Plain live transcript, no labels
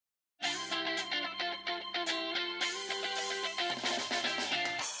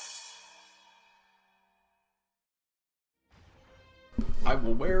I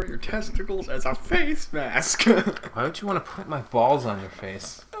will wear your testicles as a face mask. Why would you want to put my balls on your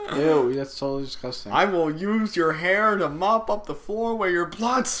face? Ew, that's totally disgusting. I will use your hair to mop up the floor where your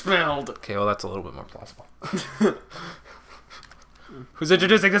blood spilled. Okay, well that's a little bit more plausible. Who's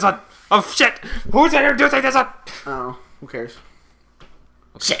introducing this one? Oh shit! Who's introducing this one? Oh, who cares?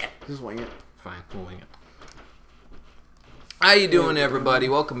 Shit! Just wing it. Fine, we'll wing it. How you doing, everybody?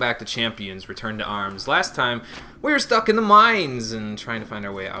 Welcome back to Champions Return to Arms. Last time, we were stuck in the mines and trying to find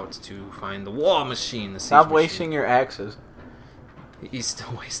our way out to find the wall machine, the siege Stop machine. wasting your axes. He's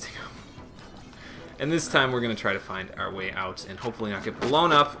still wasting them. And this time, we're going to try to find our way out and hopefully not get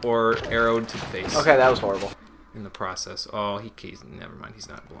blown up or arrowed to the face. Okay, that was horrible. In the process. Oh, he's never mind. He's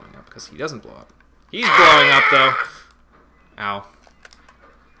not blowing up because he doesn't blow up. He's blowing up, though. Ow.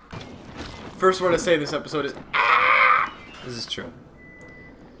 First word to say this episode is This is true.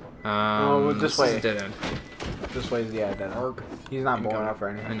 Oh, this way. is a dead end. This way is the dead end. He's not blowing up or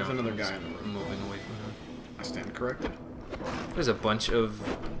I anything. know. There's another I'm guy in the just room. moving away from him. I stand corrected. There's a bunch of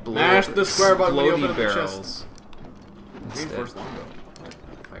Mash the square button when you open explodey up the barrels. Instead, Reinforced longbow.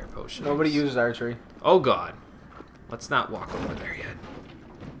 fire potions. Nobody uses archery. Oh god. Let's not walk over there yet.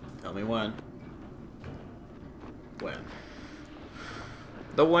 Tell me when. When?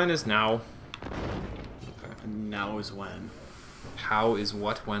 The when is now. Now is when. How is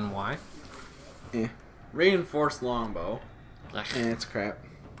what, when, why? Eh. Reinforced longbow. Ugh. It's crap.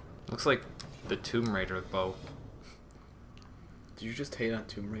 Looks like the Tomb Raider bow. Did you just hate on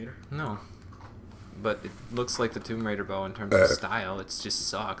Tomb Raider? No. But it looks like the Tomb Raider bow in terms of style. It just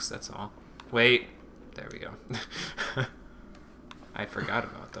sucks, that's all. Wait. There we go. I forgot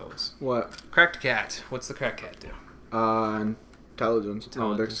about those. What? Cracked cat. What's the cracked cat do? Intelligence.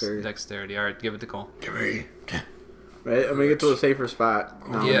 Oh, dexterity. Dexterity. Alright, give it the call. Give me. Right, I'm gonna get to a safer spot.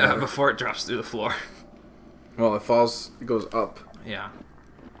 No, Yeah, whatever. before it drops through the floor. Well, it falls. It goes up. Yeah.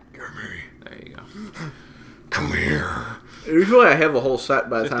 Give me. There you go. Come here. Usually, I have a whole set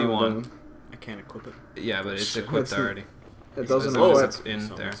by the time 51. I'm done. I can't equip it. Yeah, but it's equipped That's- already. It doesn't As long as equip. it's in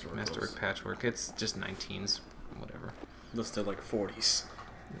So there. Masterwork Masterwork goes. patchwork. It's just 19s. Whatever. Listed like 40s.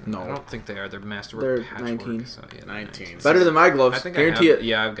 I No. don't think they are. They're Masterwork They're patchwork. 19. So, yeah, 19. Better than my gloves. I think Guarantee I have, it.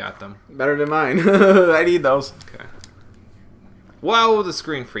 Yeah, I've got them. Better than mine. I need those. Okay. Wow, the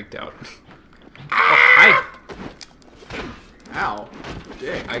screen freaked out. Oh, hi. Ow.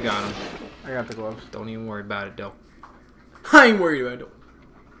 Dick. I got him. I got the gloves. Don't even worry about it, though. I ain't worried about it.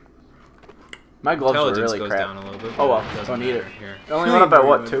 My gloves are Intelligence really goes crap. down a little bit. Oh, well, but it doesn't don't need it. matter here. It only went up at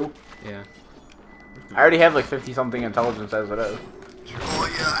what, 2? Yeah. I already have like 50 something intelligence as it is. Oh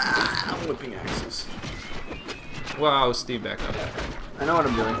yeah. I'm whipping axes. Wow, Steve, back up. I know what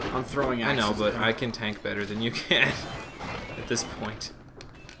I'm doing. I'm throwing I axes. know, but I can tank better than you can at this point.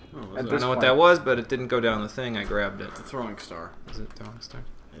 Oh, At is I it don't this know what point. that was, but it didn't go down the thing. I grabbed it. a throwing star? Is it throwing star?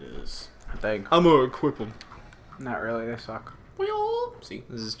 It is. I think. I'm gonna equip them. Not really. They suck. See,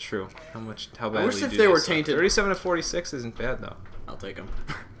 This is true. How I badly wish if do they were suck? tainted. 37 to 46 isn't bad though. I'll take them.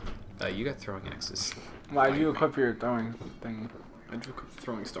 You got throwing axes, Why do you equip your throwing thing? I do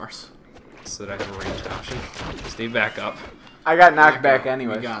throwing stars. so that I have a ranged option. Stay back up. I got knocked back up.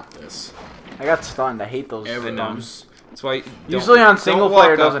 anyways. We got this. I got stunned. I hate those Everyone stuns. That's why. Usually on single don't walk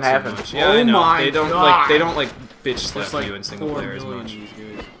player up doesn't too happen. much. Yeah, Oh I know. my They don't God. bitch slap There's like you in single 4 player as million much. of these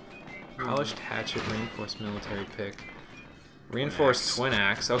dudes. Polished hatchet, reinforced military pick, reinforced axe. twin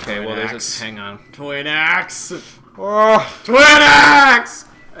axe. Okay, Twin well there's axe. a hang on. Twin axe. Oh, Twin axe.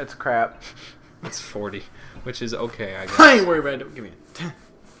 It's crap. it's 40, which is okay, I guess. I ain't worried about it. Give me it.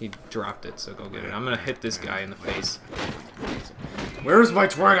 He dropped it, so go get it. I'm gonna hit this guy in the face. Where's my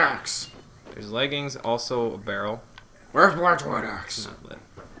twin axe? There's leggings, also a barrel. Where's my twin axe? Not lit.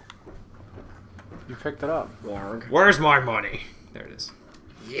 You picked it up. Warg. Where's my money? There it is.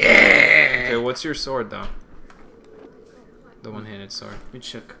 Yeah. Okay, what's your sword though? The one-handed sword. We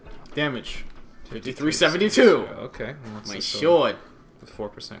check. Damage. 5372. Okay. Well, what's My the sword? sword. With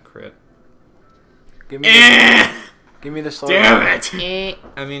 4% crit. Give me. The, give me the sword. Damn it.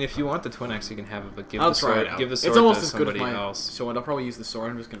 I mean, if you want the twin axe, you can have it, but give I'll the try sword. it out. Give the sword It's almost to as good as somebody my else. sword. I'll probably use the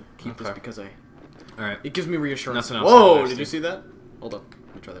sword. I'm just gonna keep this Okay. because All right. it gives me reassurance. Nothing else on Whoa! there, Did you Steve. see that? Hold up.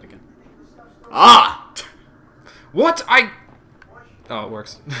 Let me try that again. Ah! What? Oh, it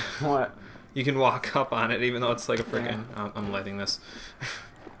works. What? You can walk up on it, even though it's like a freaking. I'm lighting this.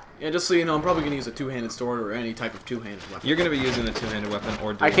 Yeah, just so you know, I'm probably gonna use a two-handed sword or any type of two-handed weapon. You're gonna be using the two-handed weapon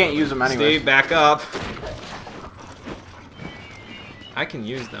or. I can't use them anyway. Stay back up. I can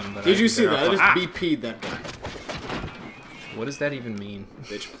use them, but. Did you I see that? I just Ah! BP'd that guy. What does that even mean?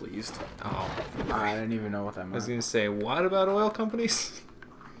 Bitch, pleased. Oh, I didn't even know what that I was meant. gonna say, what about oil companies?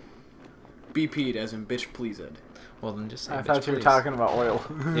 BP'd as in bitch pleased. Well, then just say I bitch, thought you were please. talking about oil.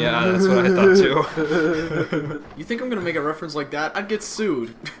 Yeah, that's what I thought too. You think I'm gonna make a reference like that? I'd get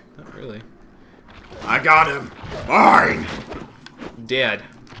sued. Not really. I got him. Mine. Dead.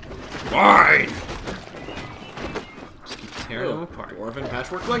 Mine. Just keep tearing him apart. Dwarven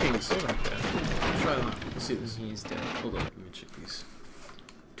patchwork leggings. They like that. Let's try them out. Let's see this. He's dead. Hold on. Let me check these.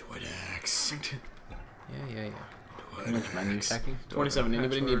 Twin axe. Yeah. How much menu checking? 27.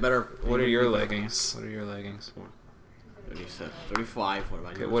 Anybody need better? What are your anybody need leggings? What are your leggings? 37. 35. What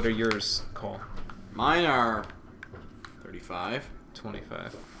about Okay, yours? what are yours, Cole? Mine are 35.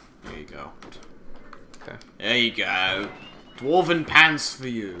 25. There you go. Okay. There you go. Dwarven pants for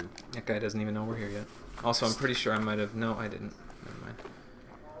you. That guy doesn't even know we're here yet. Also, I'm pretty sure I might have... No, I didn't. Never mind.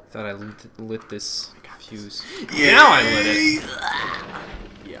 Thought I lit this fuse. Yeah. Now I lit it.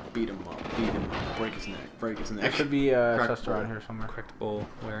 Yeah, beat him up. Beat him up. Break his neck. Break his There neck. should be a Crack chest around bowl. here somewhere. Cracked bowl.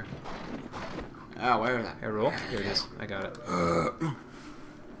 Where? Ah, where is that? I roll? Here it is. I got it.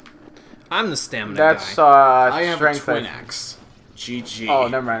 I'm the stamina That's guy. I have a strength. twin axe. GG. Oh,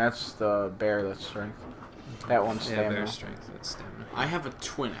 never mind. That's the bear. That's strength. That one's Yeah, stamina. bear strength. That's stamina. I have a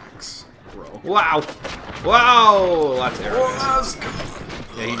twin axe, bro. Wow! Wow! Lots of arrows. Let's go.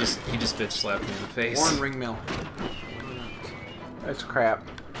 Yeah, he just bitch slapped me in the face. Warren ring mill. That's crap.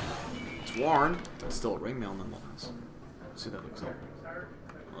 It's Warren. It's still a ring mill nonetheless. See what that looks like.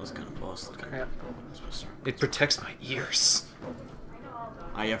 Oh, that's kind of busted. Crap. It protects my ears.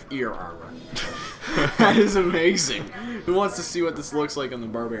 I have ear armor. That is amazing. Who wants to see what this looks like on the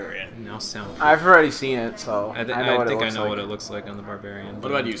barbarian? Now sound. I've already seen it, so I know think what I it looks know like. what it looks like on the barbarian.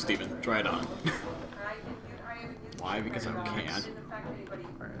 What about you, Steven? Try it on. Why? Because I can.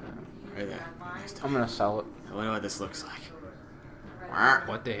 Right there. I'm gonna sell it. I wonder what this looks like.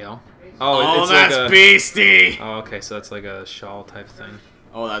 What the hell? Oh, it's that's like a... beastie! Oh, okay, so that's like a shawl type thing.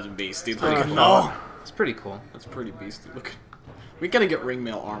 Oh, that's beastie. pretty Look, cool. no! It's pretty cool. That's pretty beastie. Look. We gotta get ring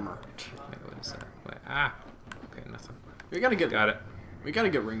mail armor. Wait, what is that? Wait, ah. Okay, nothing. We gotta get. Got it. We gotta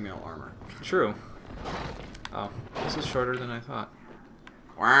get ring mail armor. True. Oh, this is shorter than I thought.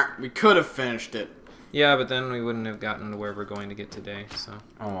 We could have finished it. Yeah, but then we wouldn't have gotten to where we're going to get today, so...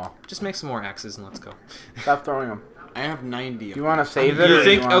 Oh well. Just make some more axes and let's go. Stop throwing them. I have 90. Do you want to save it? You or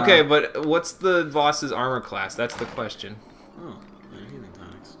think... do you wanna... Okay, but what's the boss's armor class? That's the question. Oh, healing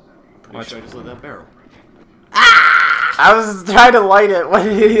tonics. I'm pretty Watch sure I it. just lit that barrel. I was trying to light it. What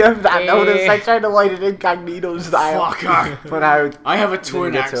did you have not noticed? I tried to light it incognito style. Fucker. But I have a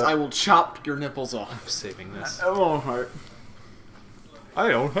twin get axe. to it. I will chop your nipples off. I'm saving this. It won't hurt. I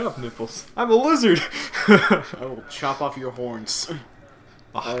don't have nipples. I'm a lizard. I will chop off your horns.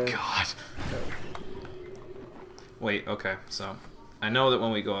 Oh, God. Wait, okay, so... I know that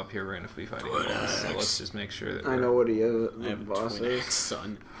when we go up here, we're going to be fighting a boss, so let's just make sure that I know what he is. I have a boss twin is. axe,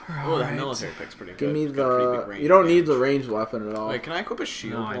 son. Oh, that military pick's pretty good. Give me Got pretty big the. range You don't need damage. the ranged weapon at all. Wait, can I equip a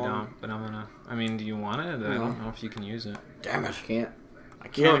shield? No, I while don't, but I'm gonna... I mean, do you want it? I don't know if you can use it. Damn it. Can't. I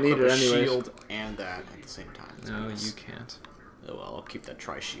You can't don't need equip a it anyways. shield and that at the same time. It's No, nice. you can't. Oh, well, I'll keep that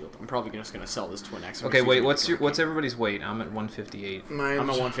tri-shield. I'm probably just gonna sell this twin axe. Okay, wait, what's everybody's weight? I'm at 158. I'm at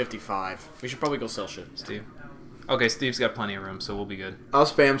 155. We should probably go sell shit. Steve? Okay, Steve's got plenty of room, so we'll be good. I'll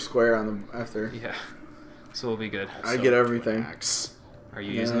spam square on the after. Yeah. So we'll be good. I Sell get the everything. twin axe. Are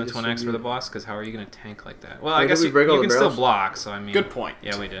you Yeah, using I the just twin axe for the figured- boss? Because how are you going to tank like that? Well, Wait, I guess did we you break all the can still barrels? block, so I mean... Good point.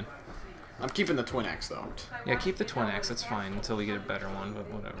 Yeah, we did. I'm keeping the twin axe though. Yeah, keep the twin axe, that's fine, until we get a better one, but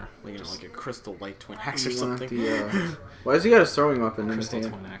whatever. Like, like a crystal light twin axe or You want something. the, why does he got his throwing weapon in his Crystal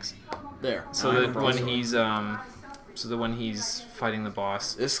hand? twin axe. There. So Now I that have a when broadsword. he's fighting the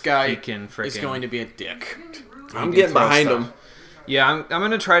boss, This guy he can frickin' is going to be a dick. I'm getting throw behind stuff. him. Yeah, I'm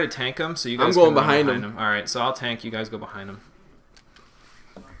gonna try to tank him, so you guys I'm going can run behind behind him. Alright, so I'll tank, you guys go behind him.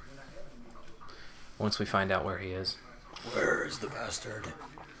 Once we find out where he is. Where is the bastard?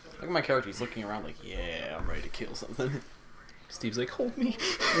 Look at my character. He's looking around like, yeah, I'm ready to kill something. Steve's like, hold me.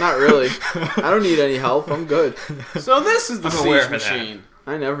 Not really. I don't need any help. I'm good. So this is the I'm aware siege of that. machine.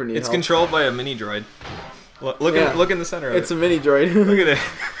 I never need It's help. controlled by a mini droid. Look, Yeah. look in the center of It's it. a mini droid. Look at it.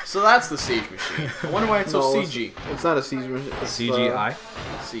 So that's the siege machine. I wonder why it's so No, CG. It's not a siege machine. It's, CGI?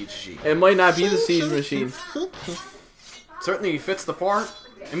 CG. It might not be the siege machine. Certainly fits the part.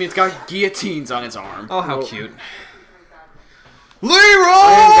 I mean, it's got guillotines on its arm. Oh, how Nope. cute. Iron Leroy!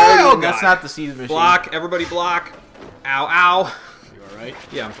 Guardian, Oh, that's God. not the siege machine. Block, everybody block. Ow, ow. You alright?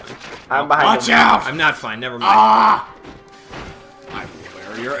 Yeah, I'm fine. I'm behind Watch him. out! I'm not fine, never mind. Ah! I will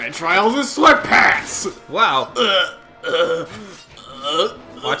wear your entrails and sweatpants! Wow.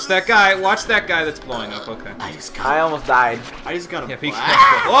 Watch that guy that's blowing up, okay. I just I got almost died. Yeah, be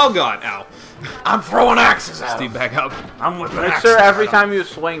careful. Oh, God, ow. I'm throwing axes at Steve, him. back up. I'm whipping Make axes sure every at him. time you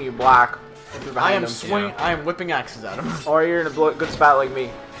swing, you block. You're I behind am him. swinging. I am whipping axes at him. Or you're in a good spot like me.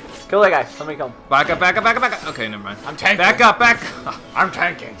 Kill that guy. Let me kill him. Back up, back up, back up, back up. Okay, never mind. I'm tanking. Back up, back. I'm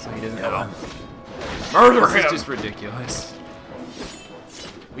tanking. So he doesn't know. Murder This him. is just ridiculous.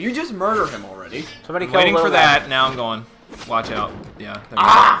 Will you just murder him already? Somebody kill Waiting the for little guy. that. Now I'm going. Watch out. Yeah. there we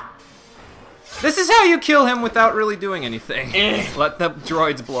Ah! go. This is how you kill him without really doing anything. Eh. Let the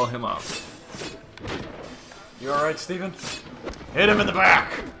droids blow him up. You alright, Steven? Hit him in the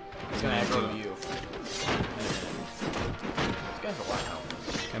back. He's gonna aggro you. This guy's a lot of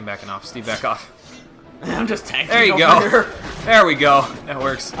help. I'm backing off. Steve, back off. I'm just tanking. There you over go. Here. There we go. That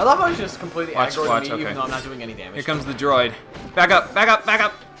works. I love how he's just completely Watch, aggroed watch, me, okay. even though I'm not doing any damage. Here comes the droid. Back up, back up, back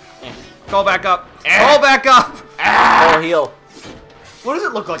up. Eh. Call back up. Eh. Call back up. Ah! Oh, heal. What does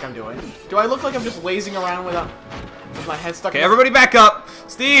it look like I'm doing? Do I look like I'm just lazing around with my head stuck? Okay, in everybody back up.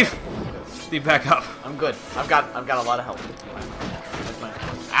 Steve. Steve, back up. I'm good. I've got a lot of help.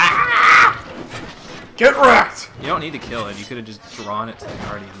 Ah! Get wrecked! You don't need to kill it. You could have just drawn it to the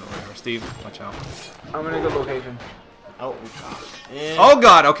Guardian or whatever. Steve, watch out. I'm in a good location. Oh, eh. Oh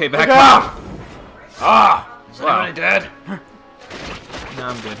God. Okay, back Look up. out! Ah! Is Wow. anybody dead? No,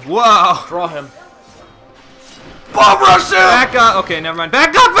 I'm good. Whoa. Draw him. Bomb rush him! Back up. Okay, never mind.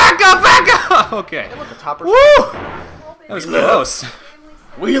 Back up. Back up. Back up. Okay. Look, the topper. Woo. That was We live. close.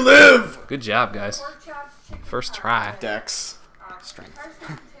 We live! Good job, guys. First try. Dex. Strength.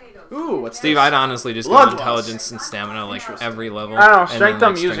 Ooh, what's Steve, this? I'd honestly just Blood go intelligence and stamina like every level. I don't know. and then, Strength like,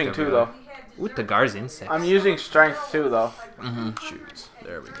 I'm using every too, level. though. Ooh, Tagar's insects. I'm using strength too, though. Shoes.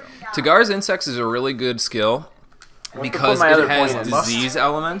 There we go. Tagar's insects is a really good skill because my it other has point in? disease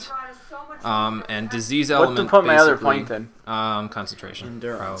element. And disease What element to put my other basically, point in? Concentration,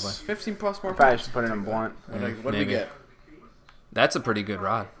 Endurance. probably. 15 plus more. Probably should put it in blunt. What did we maybe. get? That's a pretty good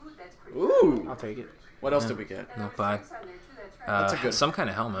rod. Ooh. I'll take it. What else did we get? Not bad. That's a good- Some kind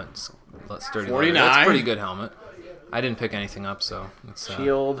of helmet. Let's 49. That's a pretty good helmet. I didn't pick anything up, so it's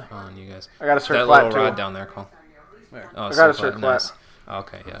Shield. on you guys. I got a That circlet little too. rod down there, Cole. Where? Oh, I got a circlet, circlet. nice.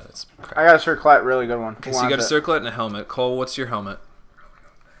 Okay, yeah, that's crap. I got a circlet, really good one. Okay, so you got a circlet and a helmet. Cole, what's your helmet?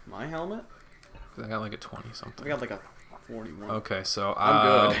 My helmet? 'Cause I got like a 20 something. I got like a 41. Okay, so I'm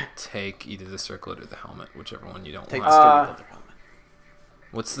I'll good. take either the circlet or the helmet, whichever one you don't Take the want. sturdy leather helmet.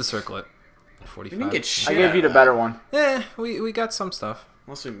 What's the circlet? We 45. didn't get shit. I gave out you of the that. better one. We got some stuff.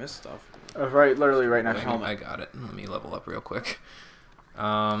 Unless we missed stuff. It was literally right next to helmet. me. I got it. Let me level up real quick.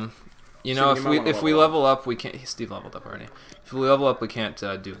 You So know, you might wanna if we level level up, we can't. Steve leveled up already. If we level up, we can't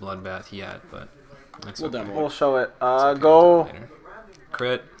do bloodbath yet, but that's We'll okay. demo We'll it. show it. It's okay, Go we'll do it later.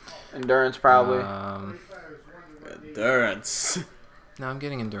 Crit. endurance probably. Endurance. No, I'm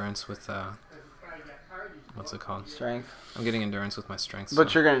getting endurance with what's it called? Strength. I'm getting endurance with my strength. But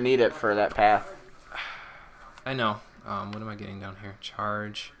so- you're gonna need it for that path. I know. What am I getting down here?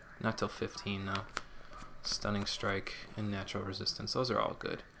 Charge. Not till 15 now. Stunning strike and natural resistance. Those are all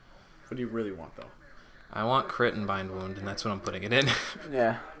good. What do you really want, though? I want crit and bind wound, and that's what I'm putting it in.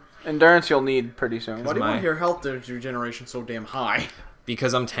 Yeah. Endurance you'll need pretty soon. Why do you my- want your health regeneration so damn high?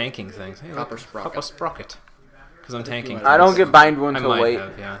 Because I'm tanking things. Hey, Copper look, sprocket. Copper sprocket. Because I'm tanking things. I don't get bind wound I till might late.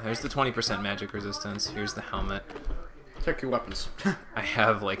 have, yeah. There's the 20% magic resistance. Here's the helmet. Check your weapons. I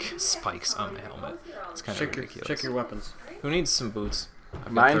have, like, spikes on my helmet. It's kind of ridiculous. Check your weapons. Who needs some boots? I've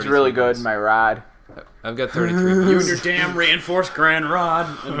got Mine's 33 really good. boots. My rod. I've got 33 You and boots. your damn reinforced grand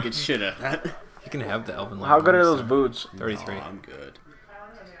rod. Let me get shit at that. You can have the elven How good are boots, those though. boots? 33. Oh, I'm good.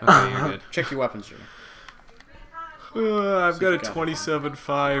 Okay, you're good. Check your weapons, Jimmy. I've got a got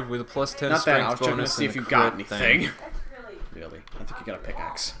 27.5 with a plus 10 Not that. strength I was checking to bonus see and if a you got crit anything. thing. Really? I think you got a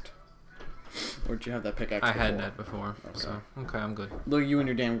pickaxe. Where'd you have that pickaxe I before? had that before, so okay, I'm good. Look, you and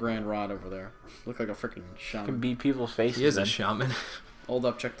your damn grand rod over there. Look like a freaking Can shaman. beat people's faces. He is a in. shaman. Hold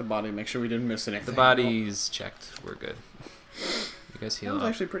up, check the body, make sure we didn't miss anything. The body's checked. We're good. You guys That heal was up.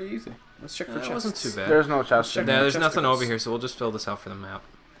 actually pretty easy. Let's check for That chests. wasn't too bad. There's no chest. Check in No, there. there's chest nothing goes. over here, so we'll just fill this out for the map.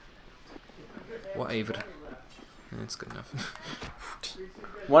 Whatever. That's good enough.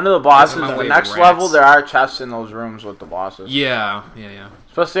 One of the bosses, my the way, next rats. level, there are chests in those rooms with the bosses. yeah.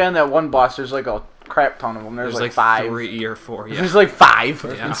 Especially on that one boss, there's like a crap ton of them. There's, There's like 5. 3 or 4. Yeah. There's like 5.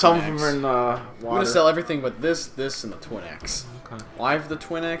 Yeah. And some of them Max. are in the I'm water. gonna sell everything but this, and the Twin Axe. Okay. Why have the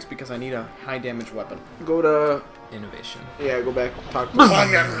Twin Axe? Because I need a high damage weapon. Go to... Innovation. Yeah, go back. Talk to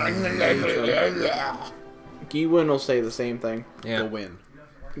Gewin will say the same thing. Yeah. Go win.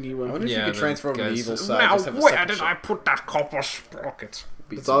 I Gewin. wonder if Yeah, you could the transfer over to the guys- evil side. Now, just have a where separate did ship. I put that copper sprocket?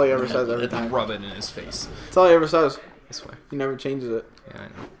 That's all he ever says every time. Rub it in his face. That's all he ever says. This way. He never changes it. Yeah, I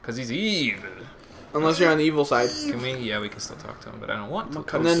know. Because he's evil. Unless you're on the evil side. Can we? Yeah, we can still talk to him, but I don't want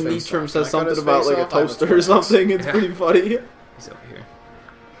to. And then face Neutrum off. says Can I cut something his about face like a off? I have a toaster or Twin Axe. something. It's Yeah. pretty funny. He's over here.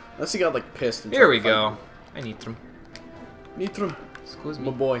 Unless he got like pissed. And Here we tried to go. fight I need them. me. Nitram. Excuse My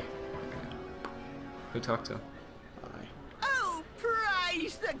me. boy. Who talked to? Oh,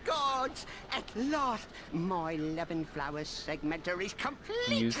 praise the gods! At last, my 11 flower segmenter is complete.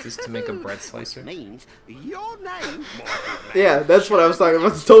 You use this to make a bread slicer? Which means your name. Yeah, that's what I was talking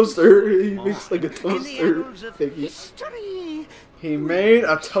about. The toaster. He makes like a in the toaster annals of thingy. history. He made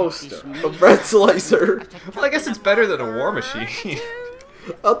a toaster. A bread slicer. Well, I guess it's better than a war machine.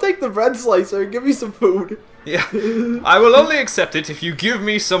 I'll take the bread slicer. Give me some food. Yeah. I will only accept it if you give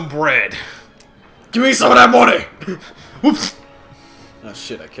me some bread. Give me some of that money! Whoops! Oh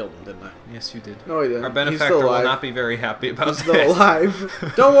shit, I killed him, didn't I? Yes, you did. No, he didn't. Our He's benefactor still will alive. not be very happy about He's this. still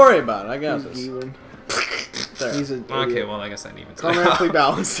alive. Don't worry about it, I got this. Even. There. He's an Okay, idiot. well, I guess I need to. Chromatically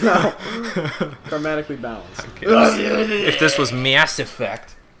balanced now. Chromatically balanced. Okay. If this was Mass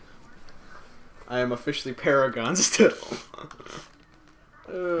Effect. I am officially Paragon still.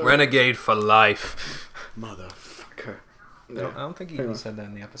 Renegade for life. Motherfucker. I don't think you even said that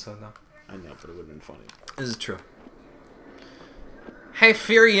in the episode, though. I know, but it would have been funny. This is true. Hey,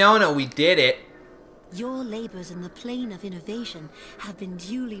 Furiona, we did it. Your labors in the plane of innovation have been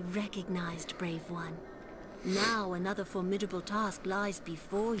duly recognized, brave one. Now another formidable task lies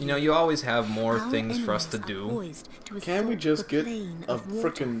before you. You know, you always have more Our things for us to enemies are do. poised to Can't we assault just the get plane a of water.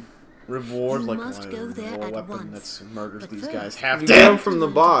 frickin' reward You like must go there war at weapon once. that murders But these first, guys half You dead? get him from the Learn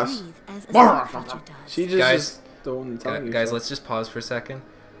to boss. breathe as a Brr. sea creature does. She just Guys- is the one telling you Guys, so. let's just pause for a second.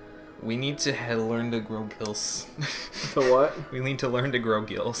 We need to learn to grow gills. So what? We need to learn to grow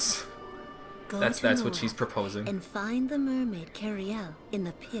gills. Go That's to what north she's proposing. And find the mermaid Cariel in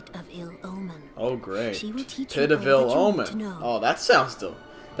the Pit of Ill Omen. Oh, great. She will teach Pit you of all Ill that you need to Omen. know. Oh, that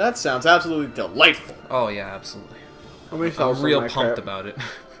sounds absolutely delightful. Oh yeah, absolutely. How many cells I'm in real that pumped crap? about it.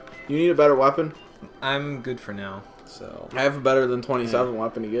 You need a better weapon? I'm good for now. So, I have a better than 27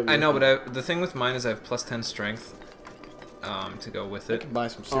 weapon to give you. I know, but the thing with mine is I have plus 10 strength to go with I it, can buy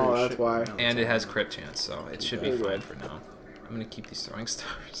some serious that's shit why. right now. and it has crit chance, so it should be There you fine go. for now. I'm gonna keep these throwing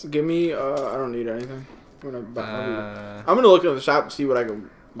stars. Give me, I don't need anything. I'm gonna, I'm Uh, gonna look in the shop and see what I can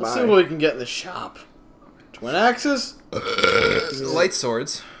buy. Let's see what we can get in the shop. Twin axes? light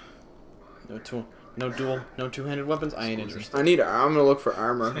swords. No two-handed weapons? I ain't interested. I'm gonna look for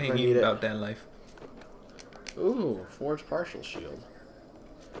armor. I If I need need it. about that life. Ooh, forged partial shield.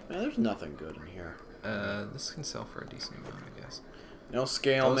 Man, there's nothing good in here. This can sell for a decent amount, I guess. No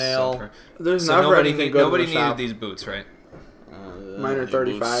scale Those sell mail. for- There's So never nobody, anything good in nobody the needed shop. these boots, right? Mine are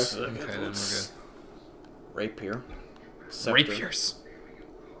 35. Okay, then we're good. Rapier. Scepter. Rapiers.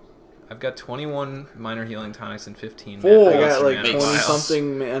 I've got 21 minor healing tonics and 15 Four. I mana got like mana 20 vials.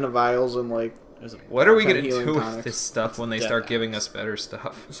 something mana vials and like There's a What are we 10 gonna healing do with tonics. this stuff when they Death start axe. giving us better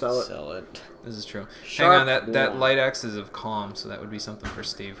stuff? sell it. Sell it. This is true. Sharp Hang on, that wand. light axe is of calm, so that would be something for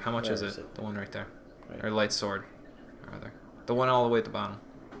Steve. How much Where is is it? it? The one right there. Right. Or light sword, rather. The one all the way at the bottom.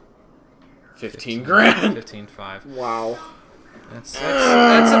 15 grand. 15.5. Wow. That's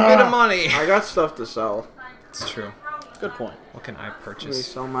a bit of money. I got stuff to sell. It's true. Good point. What can I Let me purchase?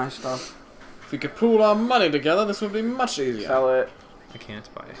 sell my stuff. If we could pool our money together, this would be much easier. Sell it. I can't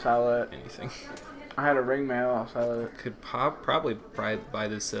buy Sell it. anything. I had a ring mail. I'll sell it. Could probably buy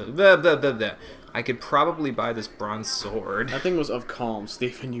this. Blah, blah, blah, blah. I could probably buy this bronze sword. That thing was of calm,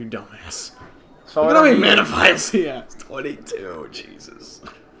 Stephen, you dumbass. So Look at how many mana vials he has. 22, Jesus.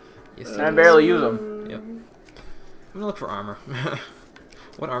 Yes, And I barely use them. Yep. I'm gonna look for armor.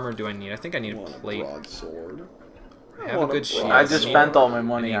 What armor do I need? I think I need a Want a plate. broadsword. I have a good shield. I just need- spent all my I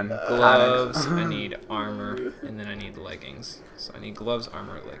money need on gloves, I need armor, and then I need leggings. So I need gloves,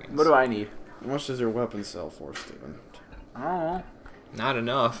 armor, leggings. What do I need? How much does your weapon sell for, Stephen? I don't know. Not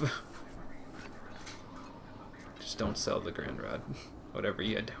enough. Just don't sell the grand rod. Whatever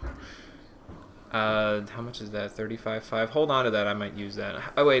you do. How much is that? 35.5. Hold on to that. I might use that.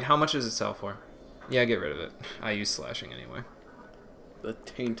 Oh wait, how much does it sell for? Yeah, get rid of it. I use slashing anyway. The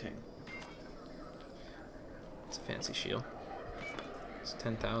tainting. It's a fancy shield. It's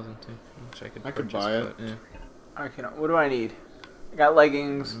 10,000 too. Which I could. I could purchase, buy it. but, yeah. I can. What do I need? I got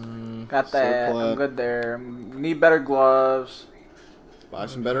leggings. Got that. circlet. I'm good there. Need better gloves. Buy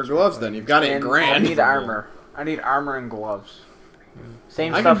some better gloves then. You've got 8 And grand. I need armor. I need armor and gloves.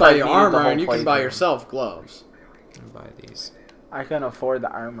 Same I stuff can buy I you needed armor the whole and you can buy playthrough. yourself gloves. And buy these. I can afford the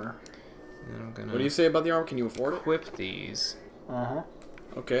armor. And I'm gonna What do you say about the armor? Can you afford it? equip these. Uh-huh.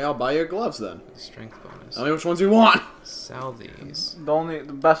 Okay, I'll buy you gloves then. Strength bonus. Tell me which ones you want. Sell these. The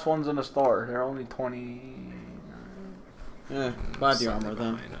best ones in the store. They're only 20. Yeah, buy the Sell armor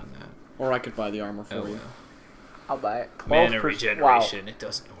then. behind on that. Or I could buy the armor for Oh you. well. I'll buy it. Mana 12%. regeneration. It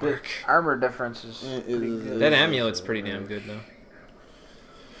doesn't Wow. work. The armor difference is It pretty is- good. That amulet's pretty damn good though.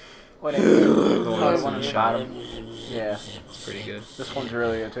 What is it? The one Oh, that's one in on the the shop. bottom. Yeah. It's pretty good. This one's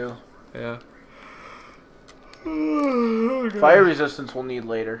really good too. Yeah. Fire resistance we'll need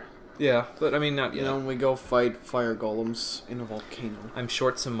later. Yeah, but I mean, not You yet. know, when we go fight fire golems in a volcano. I'm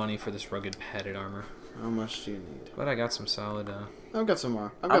short some money for this rugged padded armor, How much do you need? but I got some solid. I've got some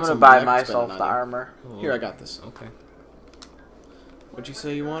more. I'm gonna buy myself the armor. Here, I got this. Okay. What'd you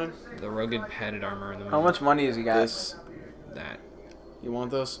say you wanted? The rugged padded armor in the How middle. much money has he got? This. That. You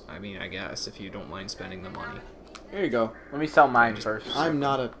want this? I mean, I guess if you don't mind spending the money. Here you go. Let me sell mine first. I'm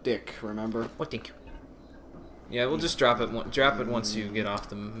not a dick, remember? What think you? Yeah, we'll just drop it. Drop it once you get off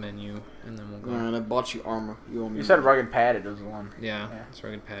the menu, and then we'll go. Alright, I bought you armor. You owe me. You said rugged padded was the one. Yeah, Yeah. it's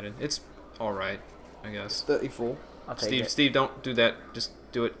rugged padded. It's all right, I guess. 30 full. I'll take Steve, it. Steve, don't do that. Just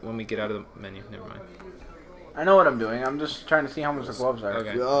do it when we get out of the menu. Never mind. I know what I'm doing. I'm just trying to see how much the gloves are. Okay,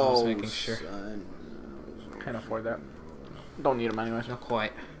 I'm Yo, just making sure. son. Can't afford that. Don't need them anyways. Not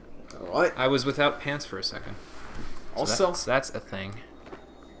quite. What? I was without pants for a second. So Also, that's a thing,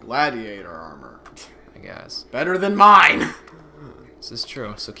 gladiator armor. I guess. Better than mine! This is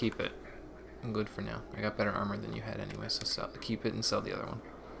true, so keep it. I'm good for now. I got better armor than you had anyway, so keep it and sell the other one.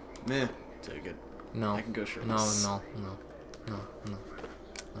 Meh. Take it. No. I can go shirtless. No.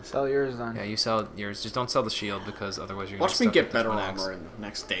 Sell yours then. Yeah, you sell yours. Just don't sell the shield because otherwise you're Watch gonna me get get better armor in the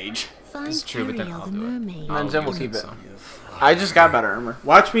next stage. Find This is true, but then Ariel I'll the do it. mermaid. And then we'll use keep it. so. I just got better armor.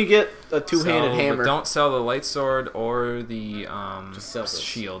 Watch me get a two-handed But hammer. don't sell the light sword or the Just sell this.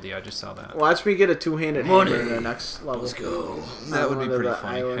 shield. Yeah, just sell that. Watch me get a two-handed hammer in the next level. Let's go. That would be one of pretty the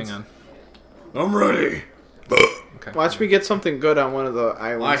funny. islands. Hang on. I'm ready. Okay. Watch me get something good on one of the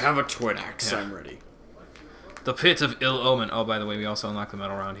islands. I have a twin axe. Yeah. I'm ready. The Pit of Ill Omen. Oh, by the way, we also unlocked the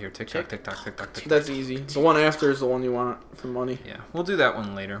metal around here. Tick tock, tick tock, tick tock, tick tock. That's easy. The one after is the one you want for money. Yeah, we'll do that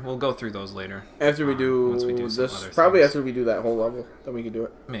one later. We'll go through those later. After we do, once we do some this, other probably things. after we do that whole level, then we can do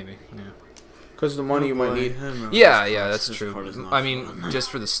it. Maybe. Yeah. Because the money you might need. Yeah, that's This true. part is not I mean, fun. just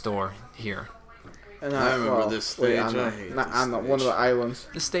for the store here. And I remember this wait, stage. on the- I hate not this on the, one of stage. the islands.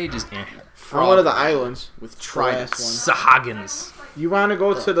 The stage is On one of the islands. with The tridents. last Sahagins. You want to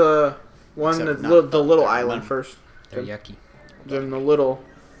go to the one, Except the, not the little that island one. first. They're yucky. Then the little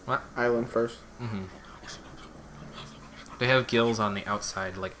What? island first. They have gills on the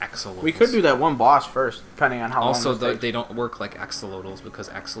outside, like axolotls. We could do that one boss first, depending on how Also, long this takes. they don't work like axolotls because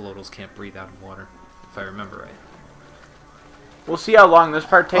axolotls can't breathe out of water, if I remember right. We'll see how long this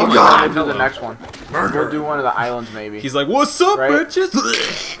part takes, God! and then we'll do the Hello. next one. We'll do one of the islands, maybe. He's like, "What's up, Right.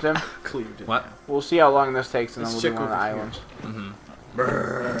 bitches?" Tim, Cleaved it. What? we'll see how long this takes, and then Let's we'll do check one of the over here.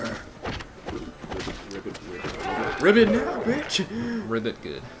 islands. Ribbit now, bitch. Ribbit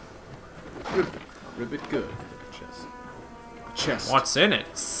good. Ribbit good. Chest. Chest. What's in it?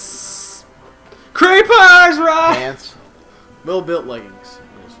 Creepers, right? Pants. Well built leggings.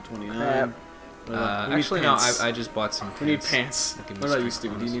 Those are 29. Crap. What about- we need Actually, no. pants. I just bought some. We need pants. That give me What about you, strength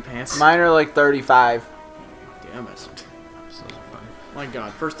Steven? Do you bonus. need pants? Mine are like 35. Damn it. So those are fine. My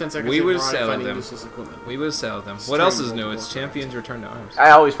god. First 10 seconds. We in, would we're sell finding them. useless equipment. We will sell them. It's What else is terrible new? to It's work. Champions Return to Arms. I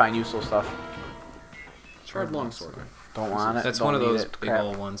always find useful stuff. Shard longsword. Don't want it. That's don't one of need those it. big Crap.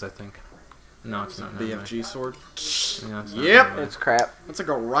 old ones, I think. No, it's not. never mind. BFG sword. Yeah, it's not, Yep. never mind. It's crap. That's like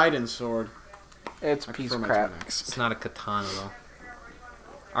a Raiden sword. It's a I piece prefer of my crap. twin axe. It's not a katana though.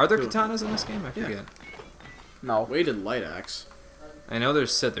 Are there Cool. katanas in this game? I Yeah. forget. No. Weighted light axe. I know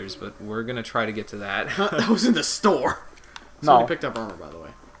there's sithers, but we're gonna try to get to that. That was in the store. No. Somebody picked up armor, by the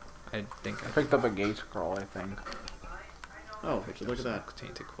way. I think I Picked up a gate scroll, I think. Oh, look at that.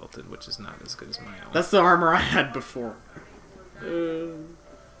 Tainted quilted, which is not as good as my own. That's the armor I had before.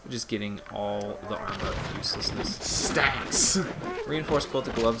 Just getting all the armor uselessness. Stacks. Reinforced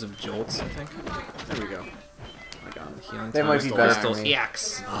quilted gloves of jolts, I think. There we go. I got it. Healing They might time, be better pistol than me.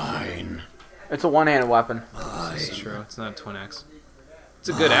 EX. Fine. It's a one-handed weapon. This is true. It's not a twin axe. It's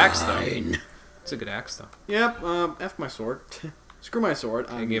a good axe though. It's a good axe though. Yep, F my sword. Screw my sword.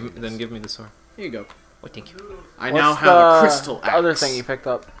 Hey, then give me the sword. Here you go. Oh, thank you. I What's now have a crystal the axe. other thing you picked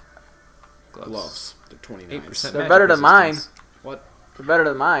up. Gloves. They're 29. 8%. They're magic better than mine. resistance. What? They're better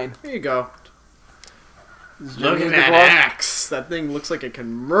than mine. Here you go. Did Look you at use the that glove? axe. That thing looks like it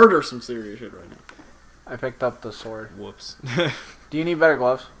can murder some serious shit right now. I picked up the sword. Whoops. Do you need better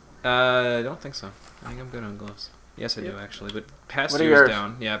gloves? I don't think so. I think I'm good on gloves. Yes, I do actually, but pass What are yours yours?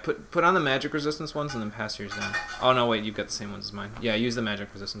 down. Yeah, put on the magic resistance ones and then pass yours down. Oh no, wait, you've got the same ones as mine. Yeah, use the magic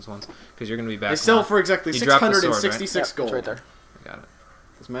resistance ones because you're gonna be back. They sell now. for exactly You dropped the sword, right? 666 Yep, gold. it's right there. I got it.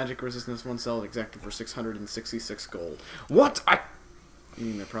 This magic resistance one sells exactly for 666 gold. What?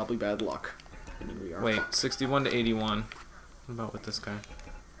 Meaning they're probably bad luck. And then we are Wait, fucked. 61 to 81. What about with this guy?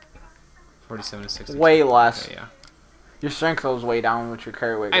 47 to 60. Way less. Okay, yeah. Your strength goes way down, which your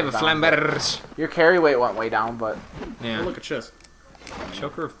carry weight I have goes a down. flamber. Your carry weight went way down, but Yeah. Oh, look at this.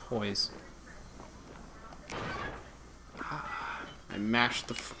 Choker of Poise. I mashed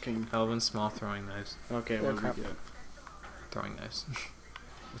the fucking. Elven small throwing knives. Okay, Yeah, what did crap. we get? Throwing knives.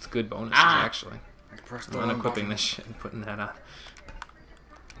 With good bonuses, Ah! actually. I pressed the I'm wrong unequipping button. this shit and putting that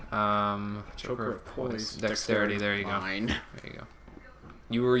on. Choker of Poise. Dexterity, there you go. Mine. There you go.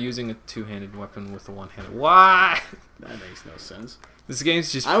 You were using a two-handed weapon with a one-handed. Why? That makes no sense. This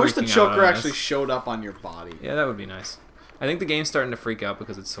game's just I wish the freaking out choker on actually us. showed up on your body. Yeah, that would be nice. I think the game's starting to freak out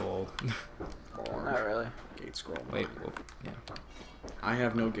because it's so old. not really. Gate scroll. Wait, whoop, yeah. I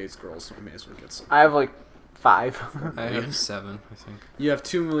have no gate scrolls, so I may as well get some. I have like 5. I have 7, I think. You have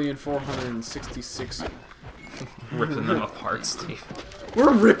 2,466. Ripping them apart, Steve.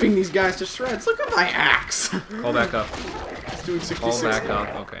 We're ripping these guys to shreds. Look at my axe. Call back up. It's doing 66. Call back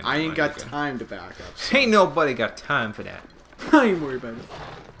up. Okay. I ain't never got mind, time to back up. you're good. Ain't nobody got time for that. I ain't worried about it.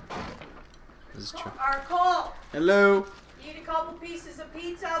 This is true. Cole, Hello. eat a couple pieces of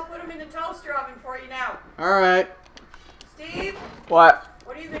pizza. I'll put them in the toaster oven for you now. All right. Steve, What?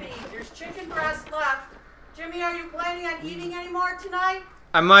 what are you going to eat? There's chicken breast left. Jimmy, are you planning on eating any more tonight?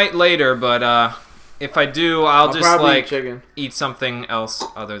 I might later, but if I do, I'll just probably like eat chicken. eat something else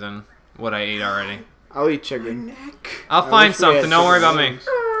other than what I ate already. I'll eat chicken. I'll I find wish we had something. Don't worry about chicken me.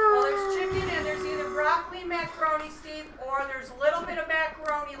 Well, there's chicken and there's either broccoli macaroni, Steve, or there's a little bit of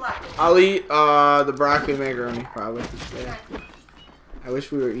macaroni left. I'll eat the broccoli macaroni probably. Yeah. I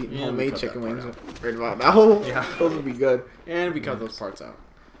wish we were eating Yeah, we homemade cut chicken that part wings out. right about now. Yeah. Those would be good. And we cut those parts out.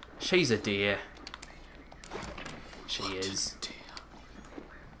 She's a dear. She is.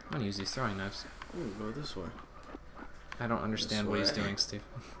 I'm gonna use these throwing knives. Ooh, go this way. I don't understand what he's way. doing, Steve.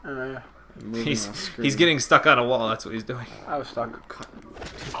 Moving He's off screen. he's getting stuck on a wall. That's what he's doing. I was stuck.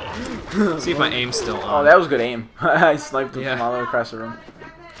 See if my aim's still on. Oh, that was good aim. I sniped him Yeah. from all the way across the room.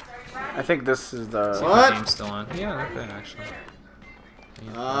 I think this is See the. if What? my aim's still on. Yeah, not bad actually.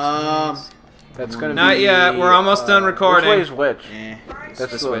 That's gonna Not be. yet, we're almost done recording. Which way is which? Eh.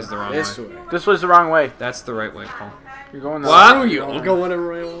 That's This the, way's the wrong This way. way. This was the wrong way. That's the right way, Cole. You're going. What? Screw you. I'll go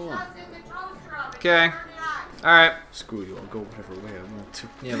whatever way I want. Okay. Alright. Screw you. I'll go whatever way I want to.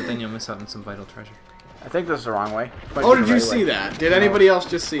 Yeah, but then you'll miss out on some vital treasure. I think this is the wrong way. Might Oh, be did the you right see way. that? Did anybody else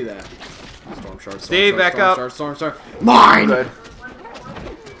just see that? Storm shard. Steve, back up. Storm. Mine. Good.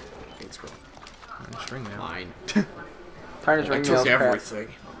 Gate scroll. String now. Mine. Tarnish I ring took nails. crap. everything.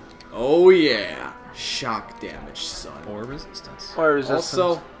 Oh yeah. Shock damage, son. Or resistance. Or resistance.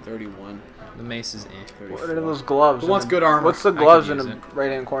 Also, 31. The mace is 34. What are those gloves? Who wants in the- good armor? What's the I could gloves in use the it. right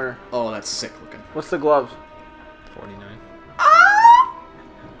hand corner? Oh, that's sick looking. What's the gloves? 49.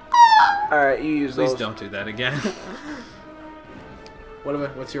 Alright, you use Please those. don't do that again.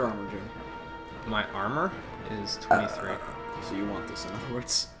 What's your armor, Jimmy? My armor is 23. So you want this, in other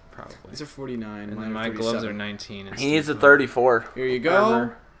words. Probably. These are 49. And mine then are my gloves are 37. 19. And He needs a Steve's 34. Here you go.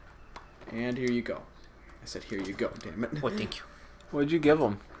 Armor. And here you go. I said here you go, damn it. not. What, thank you. What'd you give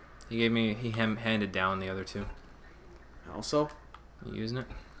him? He gave me, he handed down the other two. Also, You using it?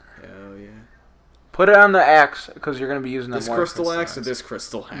 hell yeah. Put it on the axe, because you're going to be using that This more. crystal crystal axe or axe. this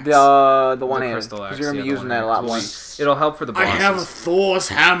crystal axe? The one The hand. crystal Because axe, you're going to yeah, be the using one that a hand. lot more. It'll help for the I bosses. have a Thor's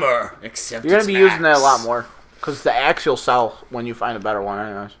hammer, except You're going it's to be an using that a lot axe. more. Because the axe you'll sell when you find a better one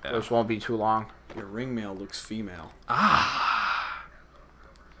anyways. Yeah. Which won't be too long. Your ringmail looks female.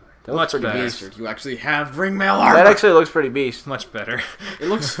 That Much looks pretty better. beast. Bastard, you actually have ringmail armor. That actually looks pretty beast. Much better. It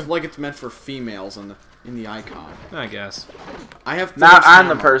looks like it's meant for females in the icon. I guess. I have Not Thor's on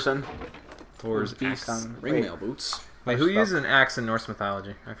the hammer. person. Thor's Beast axe. on. Ringmail boots. Wait, who stuff. uses an axe in Norse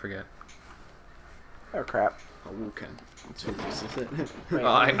mythology? I forget. Oh crap. A Wuken. That's who uses it. Wait, Oh,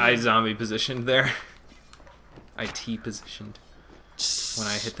 I zombie positioned there. I T positioned when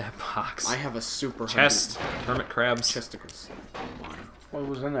I hit that box. I have a super Chest, hermit crabs, chesticles. Mine. what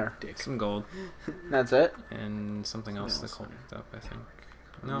was in there? Dick. some gold, That's it? and something else that else? Cole picked up, I think.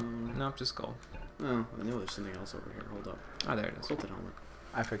 No, nope, just gold. Oh, I know there's something else over here. Hold up. Ah, there it is. Quilted helmet.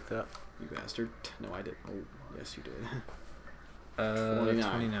 I picked it up. You bastard. No, I didn't. Oh, yes, you did.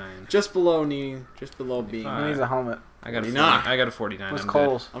 29. Just below needing, just below being. Fine. He needs a helmet. I got a 49. 40, I got a 49. What's I'm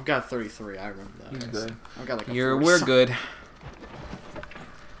Cole's? I've got 33. I remember that. He's good. I've got like a good. 40 We're something. good.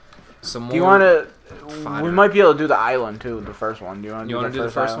 Some more. Do you want to? fodder. We might be able to do the island too, the first one. Do you want to You do, want to do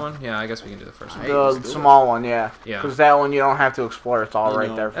the first island? one? Yeah, I guess we can do the first one. Hey, let's The do it. small one, yeah. Yeah. Because that one you don't have to explore. It's all You right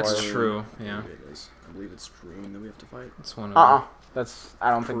know, there for That's you. true. Yeah, It is. I believe it's Druin that we have to fight. it's one of Uh-uh. That's.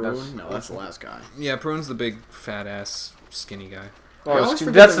 I don't think that's. Prune? No, that's the last guy. Yeah, Prune's the big fat ass skinny guy. Well, I always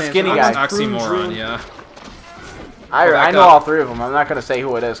forget that's the the names. skinny Ox- guy. Prune, Oxymoron. Druin. Yeah. I back know up. all three of them. I'm not gonna say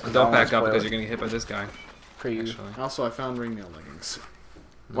who it is. 'cause I don't Don't back wanna up spoil because it. you're gonna get hit by this guy. for you. actually. Also, I found ringnail leggings.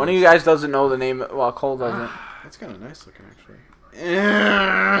 One of you guys doesn't know the name. Well, Cole doesn't. That's kind of nice looking, actually.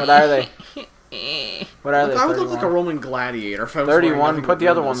 What are they? What are they? I would look like a 31? Roman gladiator if I was wearing 31. nothing Put but the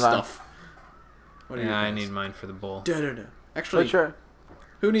other ringnail ones on. stuff. What do you Yeah, I guys? need mine for the bull. Da-da-da. Actually, Put your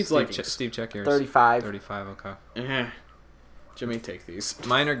who needs Steve, leggings? Steve, check yours. 35. 35, okay. Jimmy, take these.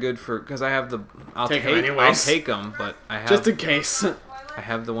 Mine are good for because I have the. I'll Take 'em I'll anyways. take them, but I have. Just in case. I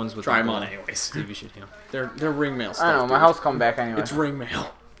have the ones with. Try the 'em bull. on anyways. Steve, you should heal. They're ringmail stuff. I don't know. My dude. house come back anyway. It's ringmail.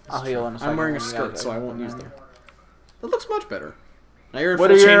 I'll heal in a second. I'm wearing a when you skirt, guys so I are won't use done. them. That looks much better. Now you're in What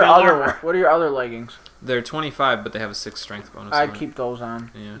full are your chainmail other? armor. What are your other leggings? They're 25, but they have a 6 strength bonus. I'd on it. keep those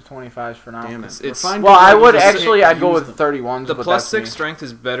on. Yeah. 25s for now. Damn it. It's- We're finding Well, I leggings would that you actually. can't I'd go use with them. 31s. The but plus that's 6 me. strength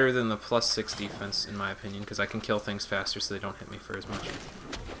is better than the plus 6 defense, in my opinion, because I can kill things faster, so they don't hit me for as much.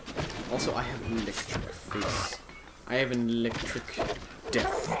 Also, I have electric face. I have an electric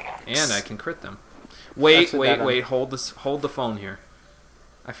death. And I can crit them. Wait, That's a wait, dead wait! end. Hold the phone here.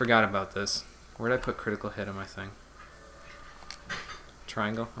 I forgot about this. Where did I put critical hit on my thing?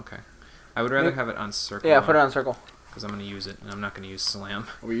 Triangle. Okay. I would rather Yep. have it on circle. Yeah, put it on circle. Because I'm gonna use it, and I'm not gonna use slam.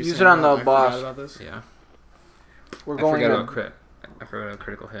 What were you Use saying it on about- the I boss. forgot about this? Yeah. We're I going. forgot to- about crit. I forgot about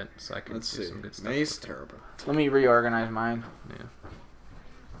critical hit, so I can Let's do see. some good stuff. Mace, terrible. Let me reorganize mine.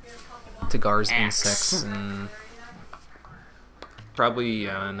 Yeah. Tagar's insects and probably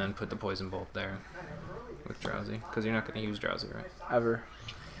and then put the poison bolt there with drowsy because you're not going to use drowsy, right? Ever.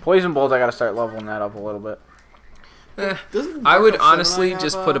 Poison bolt. I gotta start leveling that up a little bit. Doesn't I would Dark Elf honestly 7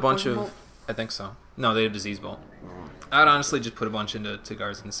 just have, put a bunch poison of. bolt? I think so. No, they have disease bolt. I'd honestly just put a bunch into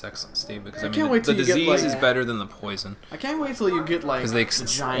Tagar's insects, Steve, because I can't mean wait the till you get, disease like- is better than the poison I can't wait till you get like because they the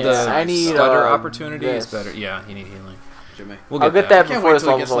giant the I need, stutter opportunity this. is better. Yeah, you need healing. Jimmy. We'll I'll get I that can't before wait this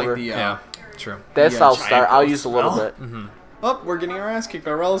till it gets level's like over. the Yeah, true. This the, I'll giant start. I'll growth use a little spell. bit. Oh, we're getting our ass kicked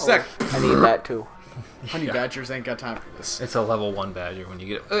by Relic Sec. I need that too. Honey badgers ain't got time for this. It's a level 1 badger when you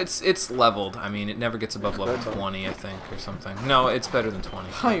get it. It's leveled. I mean, it never gets above level 20, I think, or something. No, it's better than 20.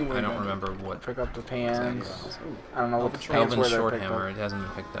 Hi, I don't badger. remember what. Pick up the pants. Exactly. I don't know what the pants Elven were. they're short picked hammer. up. It hasn't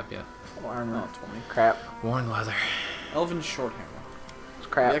been picked up yet. Armor. Oh, 20. Crap. Worn leather. Elven short hammer. It's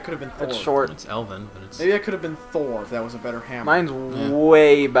Maybe crap. that could have been Thor. It's short. It's elven, but it's. Maybe that could have been Thor if that was a better hammer. Mine's Yeah.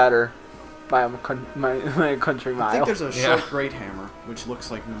 way better by my country I mile. think there's a Yeah. short great hammer, which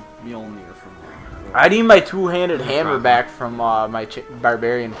looks like Mjolnir from. I need my two-handed hammer Problem. back from my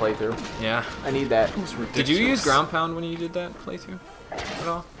barbarian playthrough. Yeah. I need that. Who's ridiculous. Did you use ground pound when you did that playthrough at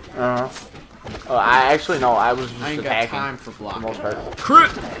all? I actually no. I was just I ain't got attacking time for for the most blocking. part.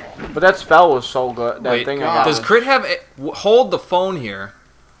 Crit. But that spell was so good. That Wait, thing I God. got. does was- crit have? Hold the phone here.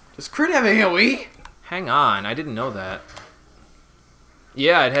 Does crit have AoE? Hang on, I didn't know that.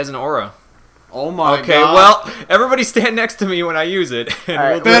 Yeah, it has an aura. Oh my Okay, god. well, everybody stand next to me when I use it. And All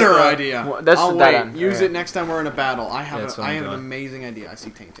right, we'll Better Well, idea. well, that's I'll the dead wait. end. Use Okay. it next time we're in a battle. I have, that's what I I'm have an doing. amazing idea. I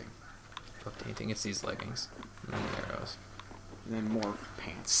see tainting. Tainting, it's these leggings. And then the arrows. And then more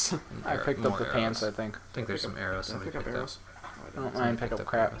pants. And I picked up more the pants. I arrows. think. I think there's some arrows Did I somebody pick up picked arrows? I don't mind pick Picked up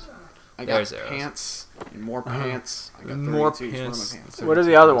crap. arrows. I got There's arrows. pants and more pants. I got 32s. More Where are my pants. pants? What are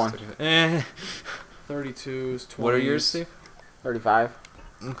the other one? 32s, 20s. What are yours, Steve? 35.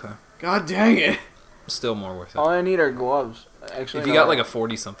 Okay. God dang it. Still more worth it. All I need are gloves. Actually, If you no. got like a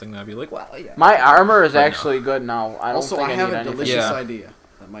 40 something, I'd be like, well, yeah. My armor is But no. actually good now. I don't Also, think I I have need a anything. delicious Yeah. idea.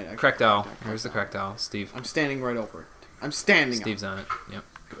 That might actually Cracked owl. protect Where's the myself. cracked owl? Steve. I'm standing right over it. I'm standing Steve's on it. Yep.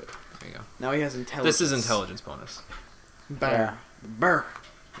 Good. There you go. Now he has intelligence. This is intelligence bonus. Bear. Burr.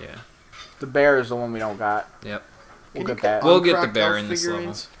 Yeah. The bear is the one we don't got. Yep. We'll Can you get that. We'll get the uncracked bear elf in this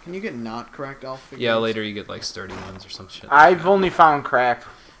figurines? Can you get not cracked elf figurines? Yeah, later you get like sturdy ones or some shit. I've only found cracked,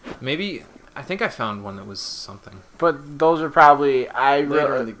 Maybe, I think I found one that was something. but those are probably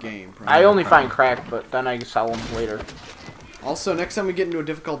Later in the game. I probably. only find cracked, but then I can sell them later. Also, next time we get into a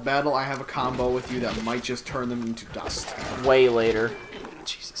difficult battle, I have a combo with you that might just turn them into dust. Way later,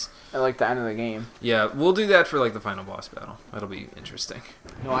 Jesus. at like the end of the game. Yeah, we'll do that for like the final boss battle. That'll be interesting.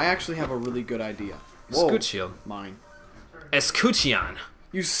 No, I actually have a really good idea. Scoot shield. Mine. Escutian.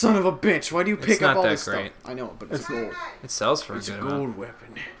 You son of a bitch! Why do you It's pick up not all that this great. stuff? I know, but it's gold. It sells for It's a a good amount. gold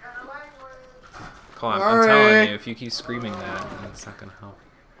weapon. Cole, I'm Alright. telling you, if you keep screaming that, then it's not gonna help.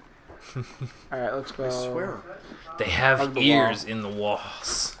 All right, let's go. I swear. They have Hug the ears in the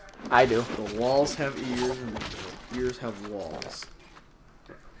walls. I do. The walls have ears and the ears have walls.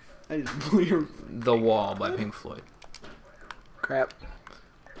 I just blew your... The Wall by Pink Floyd. Crap.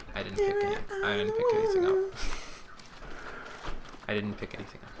 I didn't pick any. I didn't pick anything up. I didn't pick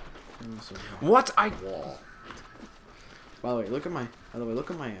anything up. What? Wall. By the way, look at my... By the way, look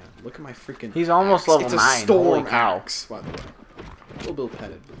at my freaking... He's almost axe. level It's 9. a storm Holy cow. axe, by the way. Kill Bill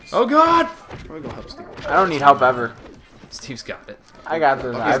petted boots. Oh God! I'm gonna go help Steve. I don't need help ever. Steve's got it. I got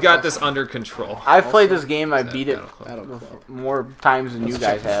this. He's got this under control. I've played this game. I beat it Battle Club. more times than you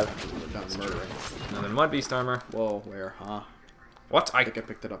guys have. Down murdering. Another mud beast armor. Whoa, where? Huh? What? I think I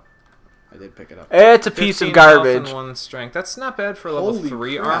picked it up. I did pick it up. It's a piece of 15 health garbage. and 1 strength. That's not bad for level Holy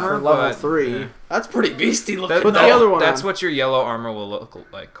 3 crap. armor. For level but, 3. yeah. That's pretty beasty looking. Put the other one That's on. what your yellow armor will look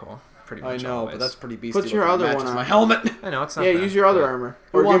like, Cole. Pretty I much know, always. but that's pretty beasty. Put your looking. other Matches one on. my helmet. I know, it's not Yeah, bad, use your other but armor.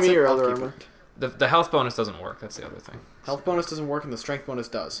 Who Or give wants me it? your I'll other keep armor. it. The health bonus doesn't work. That's the other thing. Health bonus doesn't work and the strength bonus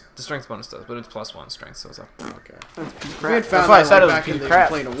does. The strength bonus does, but it's +1 strength, so it's up. Okay. If Crap. we had found That's why I that said it like was a back piece in of the crap.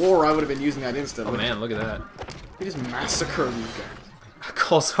 Plane of War, I would have been using that Oh instantly. man, look at that. He just massacred these guys.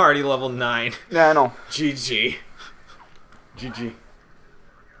 Cole's already level 9. Yeah, I know. GG. GG.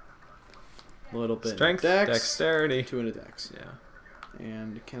 A little bit. Strength, Dex, dexterity. 2 in a dex. Yeah.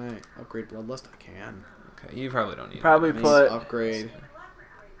 And can I upgrade Bloodlust? I can. Okay, you probably don't need Probably it. Let's put. upgrade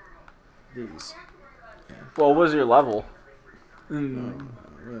these. What was your level?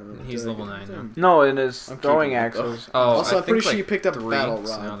 He's level 9 now. No, it is I'm throwing keeping it, axes. Oh, Also, I I'm pretty think, sure you like, picked up 3, Battle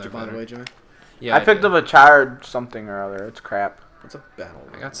so now Rod, they're by the better. way, Jimmy. Yeah, I picked did. up a charred something or other. It's crap. What's a Battle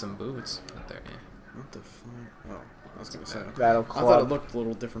Rod? I got some boots out there, yeah. What the fuck? Oh, I was gonna say. Battle I thought it club. looked a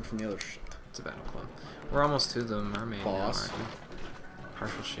little different from the other shit. It's a battle club. We're almost to the mermaid Boss. now, aren't we?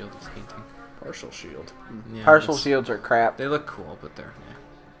 Partial shield of painting. Partial shield. Yeah, Partial it's- shields are crap. They look cool, but they're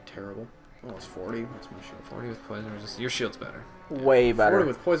Terrible. Oh, it's 40. What's my shield? 40 with poison resistance. Your shield's better. Way 40 better.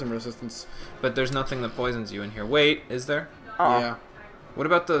 with poison resistance. But there's nothing that poisons you in here. Wait, is there? Oh. Yeah. What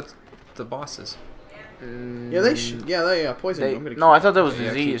about the bosses? Yeah, they should. Yeah, they poison. They, I'm gonna no, I thought that was Yeah,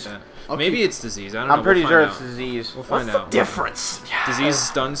 keep disease. that. I'll Maybe keep- it's disease. I don't know. I'm pretty We'll sure find it's out. disease. We'll find out. difference. Disease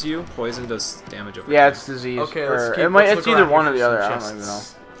stuns you. Poison does damage over Yeah, time. it's disease. Okay, Or let's keep, it might, let's it's look either around one here or the for other. some I don't even know.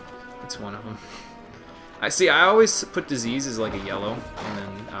 chests. It's one of them. I see. I always put disease as like a yellow, and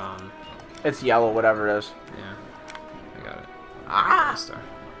then It's yellow, whatever it is. yeah, I got it. Ah! Star.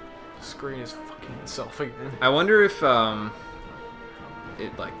 Screen is fucking itself again. I wonder if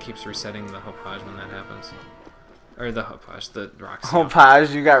it like keeps resetting the hopage when that happens, or the hopage, the rocks.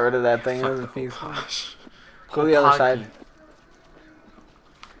 Hopage, you got rid of that thing. Fuck It was the a piece. hopage. Go the other side.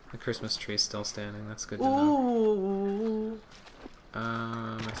 The Christmas tree's still standing. That's good to know. Ooh.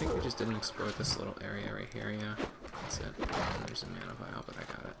 I think we just didn't explore this little area right here. Yeah, that's it. There's a mana vial, but I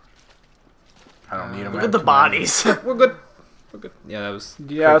got it. I don't need them. Look at the bodies. We're good. We're good. Yeah, that was.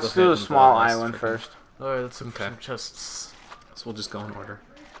 Yeah, let's critical do hit the and small bloodlust island freaking- first. Alright, let's Okay. chests. So we'll just go in order.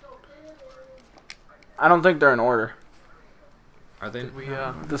 I don't think they're in order. Are they?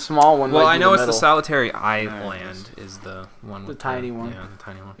 The small one. Well, might I be know the it's the middle. solitary island is the one. The with tiny one. Yeah, the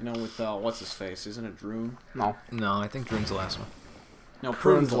tiny one. You know, with what's his face? Isn't it Droon? No, No, I think Droon's the last one. No,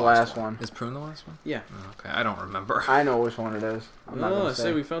 Prune's the last one. Is Prune the last one? Yeah. Oh, okay, I don't remember. I know which one it is. I'm not Oh, gonna I say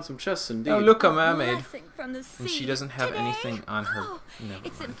say. we found some chests indeed. Oh, look, a mermaid. Blessing from the sea And she doesn't have today? anything on her. Oh, Never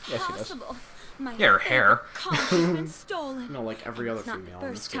it's mind. Yes, she does. impossible. My Yeah, her hair. favorite conch has been stolen. You know, like every And other it's not female the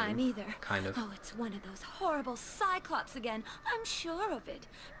in this first time game. either. Kind of. Oh, it's one of those horrible cyclops again. I'm sure of it.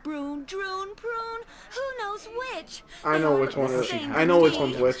 Droon, Prune. Who knows which? I They know all which look one the is. same I know to which me.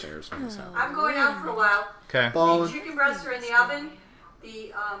 one's which. Oh, I'm going out for a while. Okay. The chicken breasts are in the oven.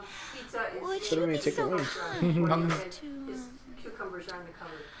 The pizza is. Would Should've you made be chicken so wings. kind His cucumbers are in the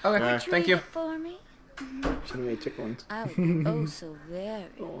cupboard. Okay. to Thank eat you. it for me? Should have made chicken wings. I would be oh so very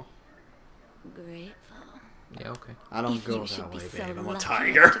Oh. grateful. Yeah. Okay. I don't If go you should that be way, so babe. I'm a lucky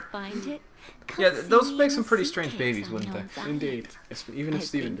tiger. to find it, Yeah, come those see me make in some the pretty strange suitcase babies, on wouldn't they? Noah's Island. Indeed. Even if I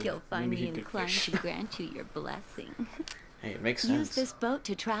Steven think did. you'll find Maybe me he could inclined fish. to grant you your blessing. Hey, it makes Use sense. this boat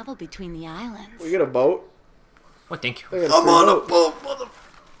to travel between the islands. We get a boat. Well, thank you. They got a free boat. boat,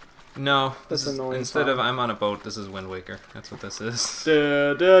 No, That's this is, annoying instead song. of I'm on a boat, this is Wind Waker. That's what this is.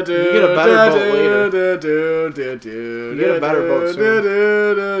 You get a better boat later. You get a better boat soon.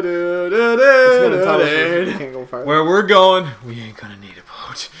 It's gonna tell us if we can't go far. Where we're going, we ain't gonna need a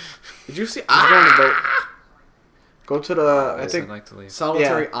boat. Did you see? He's going to boat. Go to the. I I'd think like to leave.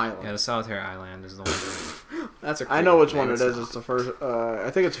 Solitary Yeah. Island. Yeah, the solitary island is the one. That's a. I know which creative one name. it is. It's the first. I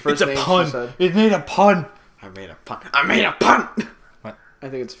think it's the first name she said. It made a pun. I made a pun. I made a pun. I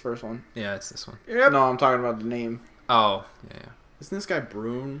think it's the first one. Yeah, it's this one. Yep. No, I'm talking about the name. Oh, yeah, yeah. Isn't this guy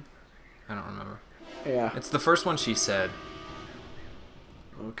Brune? I don't remember. Yeah, It's the first one she said.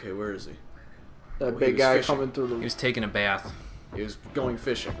 Okay, where is he? that he big was guy fishing. coming through He the. was taking a bath. He was going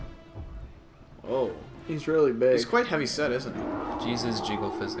fishing. Oh, He's really big. he's quite heavy set, isn't he? Jesus, jiggle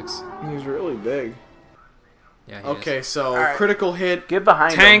physics. He's really big. Yeah, he Okay, is. so Alright. critical hit. Get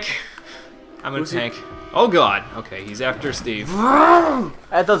behind him. Tank! I'm gonna Who's he? tank. Oh god. Okay, he's after Steve.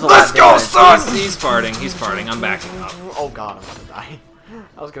 That does a lot. Let's go, of damage. son! He's farting. He's farting. I'm backing up. Oh god, I'm gonna die.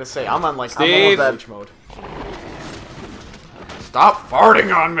 I was gonna say, I'm on like, Steve. I'm almost at mode. Stop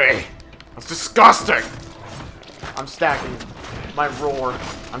farting on me! That's disgusting! I'm stacking my roar.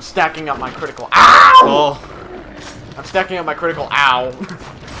 I'm stacking up my critical. Ow! Oh. I'm stacking up my critical. Ow!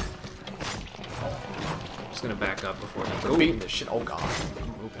 Just gonna back up before he goes. Beating this shit. Oh god.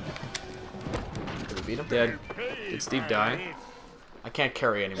 Did we beat him? Dead. Did Steve die? I can't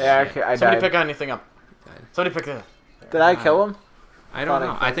carry anymore. Yeah, I Somebody died. pick anything up. Died. Somebody pick that. Did I kill him? I don't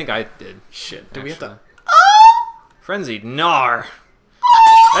know. I think I did. Shit. Do we have to? Frenzied Gnar.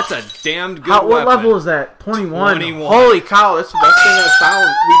 That's a damned good What weapon. level is that? 21. 21. Holy cow, that's the best thing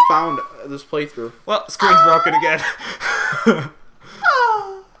we found this playthrough. Well, screen's broken again.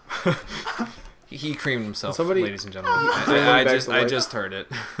 He creamed himself, Somebody- ladies and gentlemen. Bring him I back to life. just heard it.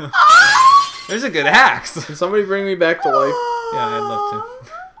 There's a good axe. Can somebody bring me back to life? Yeah, I'd love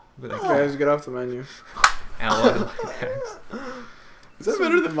to. But I can't. Guys, get off the menu. Allied light axe. Is that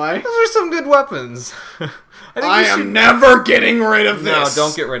better than mine? Those are some good weapons. I am never getting rid of No, this.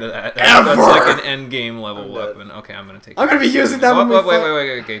 don't get rid of that. Ever. That's like an end game level weapon. Okay, I'm gonna take. I'm gonna be using that when we Wait, fight.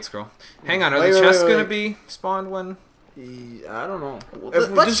 wait, gate scroll. Hang on, are Wait, the wait, chests wait, gonna wait. be spawned when? I don't know.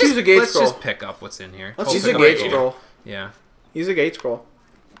 Let's just use a gate let's scroll. just pick up what's in here. Let's Use just a Pick up gate gold. scroll. Yeah. Use a gate scroll.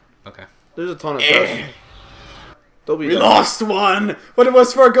 Okay. There's a ton of stuff. They'll be We done. lost one, but it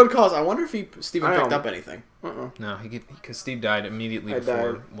was for a good cause. I wonder if Steven I picked don't- up anything. No, because Steve died immediately I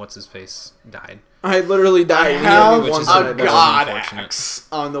before died. what's his face died. I literally died. Have immediately which once is and I a died. god unfortunate. axe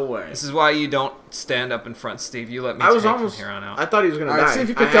on the way. This is why you don't stand up in front, Steve. You let me I was tank almost. from here on out. I thought he was gonna All right, die. see if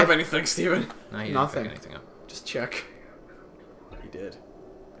you I picked up had- anything, Steven. No, you didn't Nothing. pick anything up. Just check. He did.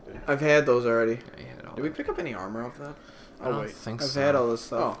 I've had those already. Yeah, you had all Did we that. pick up any armor off that? I don't wait. think I've so. had all this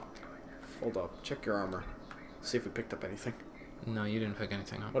stuff. Oh. Hold up. Check your armor. See if we picked up anything. No, you didn't pick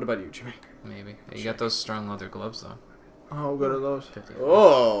anything up. What about you, Jimmy? Maybe. Yeah, you got those strong leather gloves though. How good are those? 54.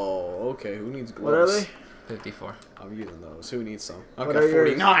 Oh, okay. Who needs gloves? What are they? 54. I'm using those. Who needs some? I've What got are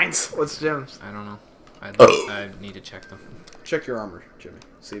yours? 49s. What's Jim's? I don't know. I need to check them. Check your armor, Jimmy.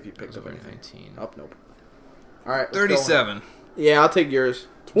 See if you picked Those up are anything. 19. Up, nope. All right. let's go. 37. Yeah, I'll take yours.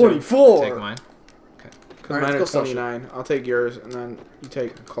 24. Take mine. Because Alright, mine are let's go sell shit. 29. I'll take yours, and then you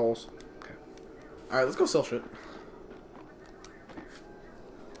take Cole's. All right, let's go sell shit.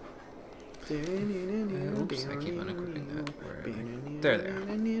 Oops, I keep unequipping that. Where are they? There they are.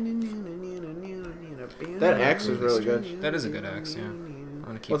 That axe is really good. That is a good axe, yeah. I'm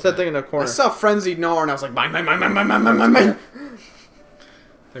gonna keep What's that thing in the I corner? saw Frenzied Gnar and I was like, mine, mine, mine, mine, mine, mine, mine, mine, mine.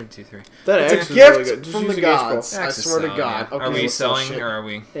 32, 3. That It's axe a is really gift good. Just from use the a gate scroll. gods. I Axe is swear to selling, God. yeah. Okay, Are we let's sell selling shit. or are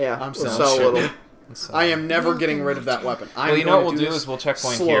we? Yeah, I'm we'll selling sell a shit. little. Let's sell. I am never getting rid of that weapon. Well, you know what we'll do is we'll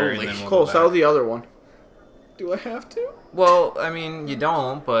checkpoint here and slowly. then we'll Cole, go sell back. the other one. Do I have to? Well, I mean, you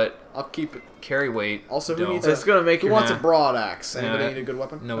don't, but I'll keep it. carry weight. Also, who don't. needs It's gonna make Who you. wants a Nah. broad axe? Anybody Nah. need a good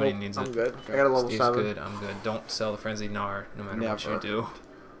weapon? Nobody Nope, needs I'm it. good. Okay. I got a level Steve's 7. good. I'm good. Don't sell the frenzied Gnar, no matter what Never. you do.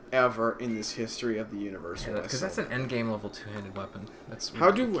 Ever in this history of the universe. will I Because sell that's an end game level two-handed weapon. That's How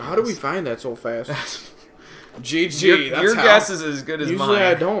do we ridiculous. find that so fast? GG. Your that's guess how. is as good as Usually mine.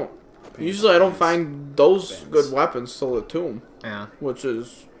 I don't. Usually I don't find those Bends. good weapons till the tomb, Yeah, which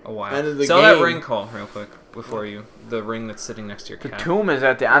is a while. end of the Sell that game. ring call real quick before you. The ring that's sitting next to your The cat. tomb is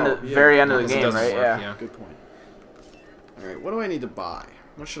at the end, Oh, of, yeah. very end of the Because it game, doesn't right? work, Yeah. Good point. All right, what do I need to buy?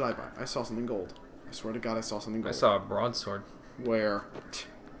 What should I buy? I saw something gold. I swear to God, I saw something I gold. saw a broadsword. Where?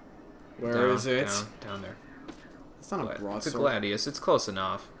 Where down, is it? Down there. It's not a It's a broadsword. gladius. It's close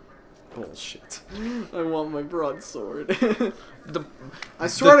enough. Bullshit. I want my broadsword. The I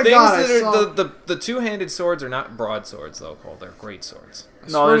swear the to things God, I that are saw. the two-handed swords are not broadswords though, Cole. They're great swords. I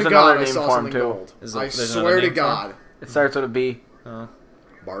No, swear there's to another God, I name saw for 'em, something too. gold. There's I another swear to name for 'em? God. It starts with a B.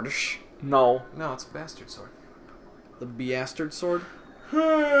 Bardish? No. No, it's a bastard sword. The bastard sword?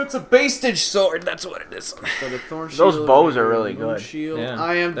 It's a bastage sword. That's what it is. For the thorn Those shield, bows are the really moon good. Shield. Yeah,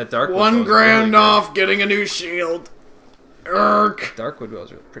 I am that Darkwood $1 bow's grand really good. off getting a new shield. Irk. Darkwood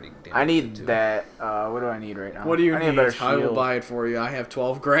bows are pretty damn. I good, need too. that. What do I need right now? What do you I need? a better I will shield. buy it for you. I have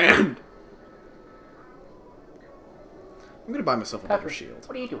 12 grand. I'm gonna buy myself a better shield.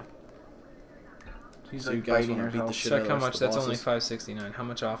 What are you doing? She's So you like guys biting want to beat the herself. shit out Check of how the rest much. of the That's only bosses? $5.69. How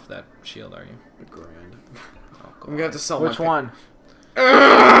much off that shield are you? $1 grand. Oh, I'm gonna have to sell Which my one?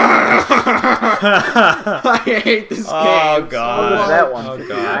 I hate this game. Oh, so God. What much. is that one? Oh,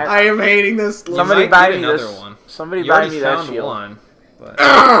 59? God. I am hating this. You Somebody might buy get me another this. one. Somebody You buy already me that found shield. one. But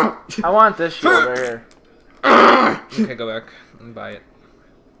I want this shield right here. okay, go back and buy it.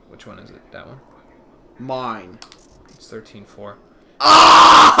 Which one is it? That one. Mine. It's 13.4.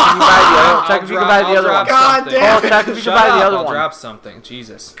 Can you buy the other? Check if you can buy the other one. God damn Cole, it. check if you can Shut buy up, the other I'll one. drop something.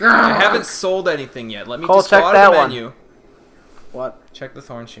 Jesus. I haven't sold anything yet. Let me Cole, just go check out that of the one. menu. What? Check the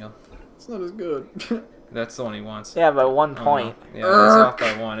thorn shield. It's not as good. That's the one he wants. Yeah, by 1 Oh, point. no. Yeah, it's off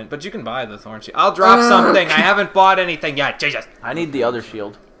by 1. But you can buy the thorn shield. I'll drop something. I haven't bought anything yet. Jesus. I need the other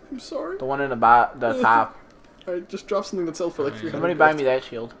shield. I'm sorry. The one in the top. I just dropped something that sells for like 300. Somebody buy me that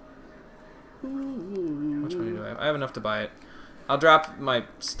shield. Which one do I have? I have enough to buy it. I'll drop my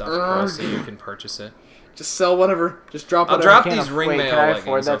stuff across so you can purchase it. Just sell whatever. Just drop I'll whatever. drop these ring wait, mail can I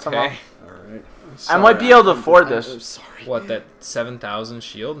afford leggings, that okay? Alright. I might be able to afford this. I'm sorry. What, that 7,000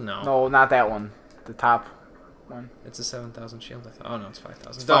 shield? No. No, not that one. The top one. It's a 7,000 shield. Oh, no, it's 5,000.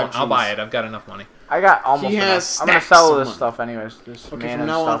 It's Don't. 5 I'll buy Gs. it. I've got enough money. I got almost He has enough. I'm gonna stacks sell of this money. stuff anyways. This Okay, man from and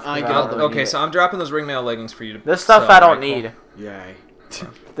now on, stuff. I is get out. all the- Okay, so I'm dropping those ring mail leggings for you to This stuff sell, I don't right, Cole? need. Yay.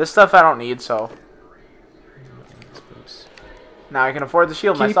 This stuff I don't need, so Boots. now I can afford the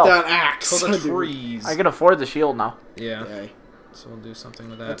shield Keep myself. that axe. Kill the trees. I can afford the shield now. Yeah. Yay. So we'll do something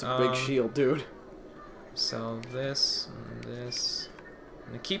with that. That's a big shield, dude. Sell this and this. I'm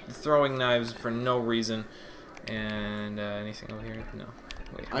gonna keep the throwing knives for no reason. And anything over here? No.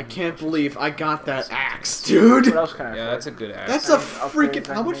 Wait, how I many can't potions? believe I got that axe, dude. What else can I afford? Yeah, that's a good axe. That's a upgrades freaking.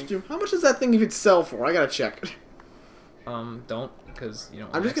 I How can much make. how much does that thing even sell for? I gotta check. Don't, because you don't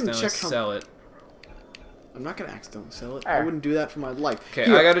I'm want just to gonna check how- sell it. I'm not gonna accidentally sell it. I Alright. wouldn't do that for my life. Okay,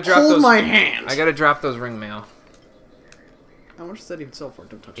 Here, I gotta drop hold those. my hand. I gotta drop those ring mail. How much does that even sell for?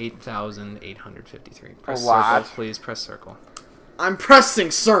 Don't touch it. 8,853. Press lot. circle, please. Press circle. I'm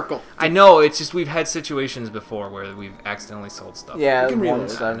pressing circle. I know. It's just we've had situations before where we've accidentally sold stuff. Yeah, You can reload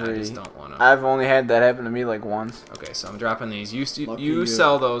once it, And I every. just don't want to. I've only had that happen to me like once. Okay, so I'm dropping these. You Lucky you you.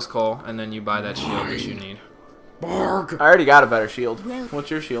 sell those, Cole, and then you buy that shield that you need. Barg. I already got a better shield. Well, What's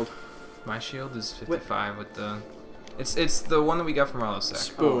your shield? My shield is 55 with the. It's the one that we got from Marlo's sack.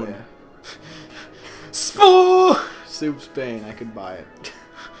 Spoon. Spoon. Soup's Bane. I could buy it.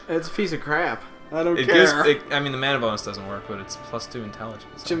 It's a piece of crap. I don't It care. gives. I mean, the mana bonus doesn't work, but it's +2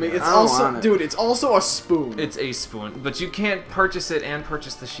 intelligence. Jimmy, it's I don't also, want it. dude, it's also a spoon. It's a spoon, but you can't purchase it and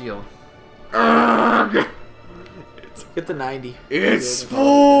purchase the shield. Get the 90. It's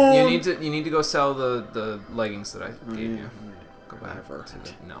spoon. You need to go sell the leggings that I gave you. Go back Whatever. to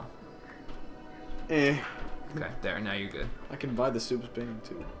the, no. Eh. Okay, there. Now you're good. I can buy the Soup's Bane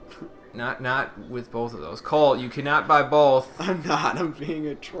too. Not with both of those. Cole, you cannot buy both. I'm not. I'm being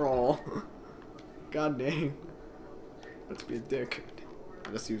a troll. God dang. Let's be a dick.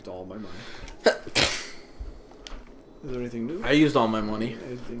 I just used all my money. Is there anything new? I used all my money.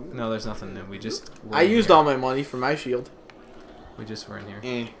 Anything new? No, there's nothing new. We just. were I in used here. all my money for my shield. We just were in here.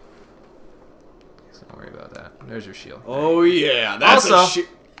 Eh. So don't worry about that. There's your shield. Oh yeah, that's Also- a shit.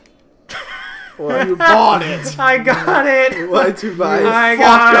 Well, you bought it. I got it. Why'd you buy it? I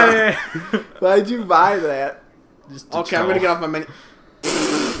got it. Why'd you buy that? Just to Okay, I'm gonna get off my menu.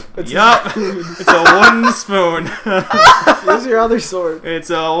 Yup. It's a wooden spoon. Here's your other sword. It's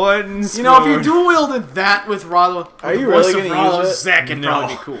a wooden spoon. You know, if you dual wielded that with Rollo, Are you really gonna use it? Zack, it'd No.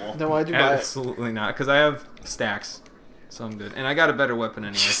 probably be cool. Then why'd you buy it? Absolutely not, because I have stacks. So I'm good. And I got a better weapon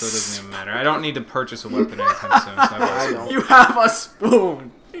anyway, so it doesn't even matter. I don't need to purchase a weapon anytime soon. So I know. You have a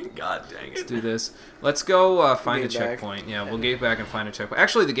spoon. God dang Let's it. do this. Let's go find a Gate back. checkpoint. Yeah, we'll gate back and find a checkpoint.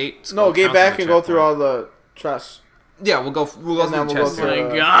 Actually, the gate. No, get back and go through all the chests, Yeah, we'll go. We'll go And through then the we'll go chest. through here.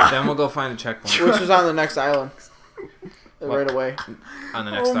 the- God. Then we'll go find a checkpoint which is on the next island. What? Right away. on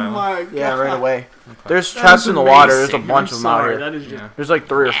the next Oh island. my God. Yeah, right away. Okay. There's That chests is in the water. There's a amazing. bunch I'm of them out sorry, here. That is just... Yeah, There's like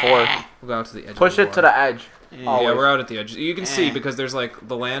 3 or 4. we'll go out to the edge. Push of it the to water. the edge. Yeah, Always. we're out at the edge. You can see Eh. because there's like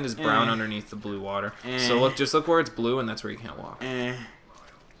the land is brown Eh. underneath the blue water. Eh. So look, just look where it's blue, and that's where you can't walk. Eh,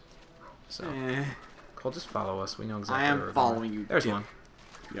 So eh. Cole, just follow us. We know exactly. I where am we're going. following you. There's Dip. one.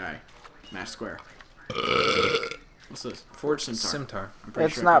 Yay. Smash square. What's this? Forged Scimitar. Scimitar. I'm pretty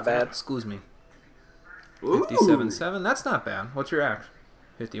It's sure I not got that. bad. Excuse me. Ooh. 57.7. That's not bad. What's your axe?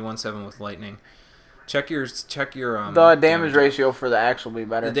 51.7 with lightning. Check your The damage ratio for the axe will be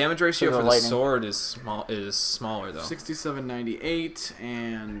better. The damage ratio Because for of the lightning. sword is smaller though. 6798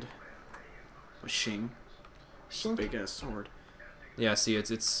 and a shing. Big ass sword. Yeah, see,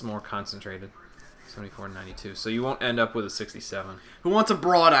 it's more concentrated. 74.92. So you won't end up with a 67. Who wants a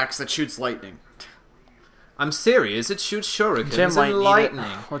broad axe that shoots lightning? I'm serious. It shoots shurikens Jim might and need lightning.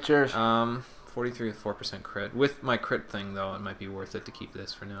 it. What's yours? 43 with 4% crit. With my crit thing though, it might be worth it to keep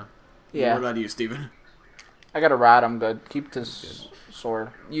this for now. Yeah. What about you, Steven? I got a rod. I'm good. Keep this sword.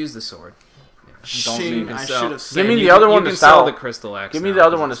 Use the sword. Shing, can I sell. should have said. Give me You the can- other one you to can sell sell. the crystal axe. Give me now, the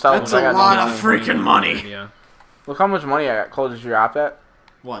other 'cause one to it's sell. That's I a got lot no of money. freaking money. Yeah. Look how much money I got. Cole, did you drop that?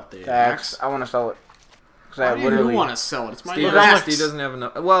 What, the The axe. I want to sell it. Because I Why have do you literally. want to sell it? It's my Steve, axe. Steve doesn't have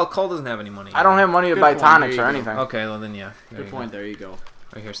enough. Well, Cole doesn't have any money. I don't have money to Good buy point, tonics there or you go. anything. Okay, well then yeah. Good point. There you go.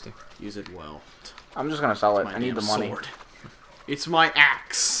 Right here, Steve. Use it well. I'm just gonna sell it. My I need damn the money. sword. It's my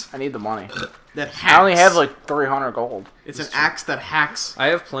axe I need the money. that hacks. I only have like 300 gold. that hacks. I only have like 300 gold. It's an axe that hacks. I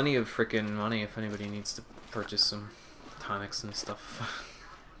have plenty of freaking money if anybody needs to purchase some tonics and stuff.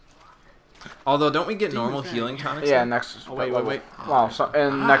 Although, don't we get normal healing tonics? Yeah, then? next. Oh, wait. Well, so,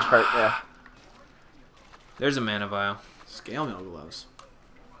 in next part, yeah. There's a mana vial. Scale mail gloves.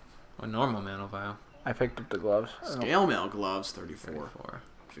 A normal mana vial. I picked up the gloves. Scale mail gloves, 34. 34.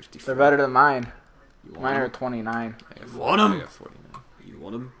 54. They're better than mine. You Mine are want 'em? 29. I got You want 'em? I got 49. You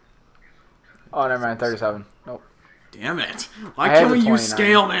want them? Oh, never mind. 37. Nope. Damn it. I Why have can't the we use 29.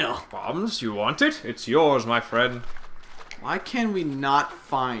 scale mail? Bombs? You want it? It's yours, my friend. Why can we not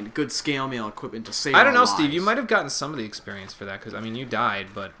find good scale mail equipment to save I don't our know, Steve. You lives? might have gotten some of the experience for that, because, I mean, you died,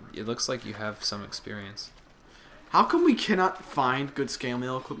 but it looks like you have some experience. How come we cannot find good scale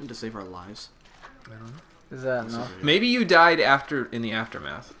mail equipment to save our lives? I don't know. Is that enough? Maybe you died in the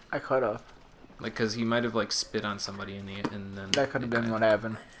aftermath. I could have. Like, because he might have, like, spit on somebody and then... That could have been died. what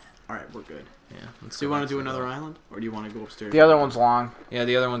happened. Alright, we're good. Yeah. Let's So you go want back to do the another door. island? Or do you want to go upstairs? The other one's long. Yeah,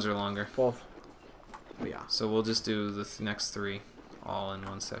 the other ones are longer. Both. Oh, yeah. So we'll just do the next 3 all in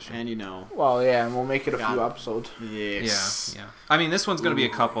one session. And you know. Well, yeah, and we'll make it a Got few it. episodes. Yes. Yeah. I mean, this one's going to be a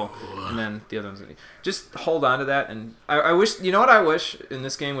couple, and then the other one's going to be... Just hold on to that, and I wish... You know what I wish in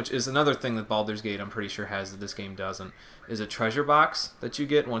this game, which is another thing that Baldur's Gate, I'm pretty sure, has that this game doesn't, is a treasure box that you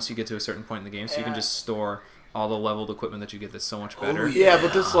get once you get to a certain point in the game, so you can just store all the leveled equipment that you get that's so much better. Yeah,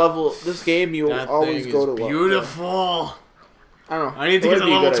 but this game, you That always thing go is to beautiful. I don't know. I need to It get would to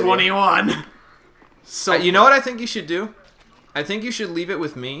be a level good idea. 21. So You know what I think you should do? I think you should leave it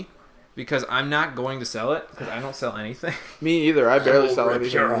with me, because I'm not going to sell it, because I don't sell anything. Me either. I barely sell rip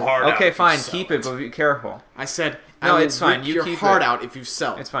anything. your heart out Okay, if you fine, sell keep it, but be careful. I said, No, I will it's fine, rip you your keep heart it. out if you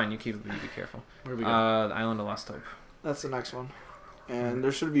sell. It's fine, you keep it, but you be careful. Where do we go? The Island of Lost Hope. That's the next one. And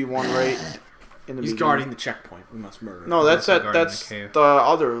there should be one right in the He's beginning. guarding the checkpoint. We must murder him. No, that's Also it. guarding That's the cave. the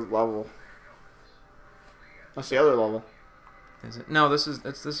other level. That's the other level. Is it? No, this is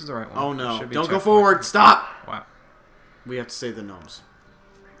the right one. Oh It no. should be Don't go checkpoint. forward. Stop. Wow. We have to save the gnomes.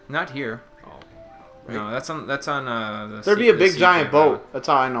 Not here. Oh. No, that's on the There'd be a big giant boat. That's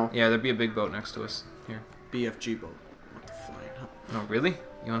how I know. Yeah, there'd be a big boat next to us. Here. BFG boat. What the flying hell? No, really?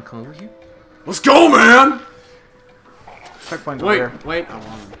 You want to come over here? Let's go, man! Checkpoint's Wait, over here. wait. I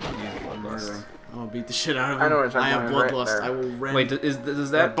want to murder him. I'm gonna beat the shit out of him. I know where I have checkpoint is, right bloodlust. there. I will rend. Wait,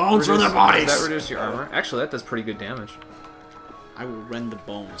 does their that bones from reduce, their bodies. Does that reduce your armor? Actually, that does pretty good damage. I will rend the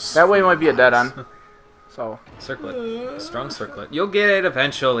bones. That way might be a dead end. So, Circlet. Strong circlet. You'll get it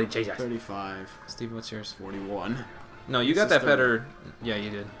eventually. Jesus. 35. Steve, what's yours? 41. No, you This got is that 30. better. Yeah, you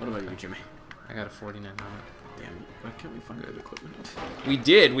did. What about you, Jimmy? I got a 49 helmet. Damn it. Why can't we find good equipment? We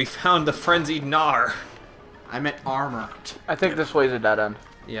did. We found the frenzied gnar. I meant armor. I think this way's a dead end.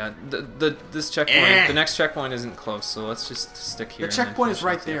 Yeah, this checkpoint, the next checkpoint isn't close, so let's just stick here. The and then checkpoint is finish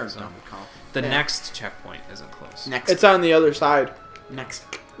right the there, episode. Don McCall. The Yeah. next checkpoint isn't close. Next. It's on the other side. Next.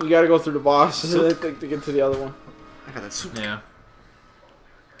 You gotta go through the boss, Soup. I think, to get to the other one. I got that soup. Yeah.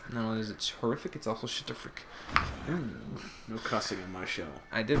 No, is it horrific? It's also shitterfrick. No cussing in my show.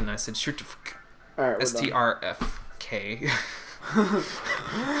 I didn't. I said shitterfrick. Alright, we're done. STRFK.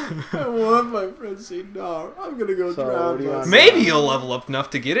 I want my friend Cedar. I'm gonna go So, drown what do you want? myself. Maybe you'll level up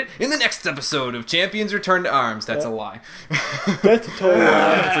enough to get it in the next episode of Champions Return to Arms. That's a lie. That's a total lie.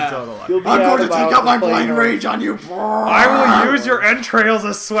 That's a total lie. You'll be I'm out going to about take out my the plane blind ride. rage on you. I will use your entrails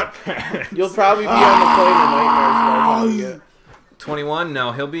as sweatpants. You'll probably be on the plane in nightmares by the time you get 21?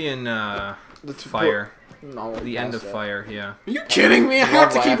 No, he'll be in the Fire. No, The end of past that. Fire, yeah. Are you kidding me? I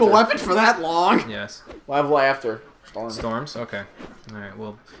have to keep a weapon for that long. Yes. Level after. Storm. Storms? Okay. Alright,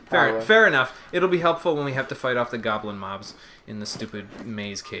 well, Probably. fair enough. It'll be helpful when we have to fight off the goblin mobs in the stupid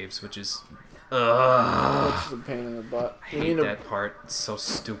maze caves, which is... That's a pain in the butt. I hate that part. It's so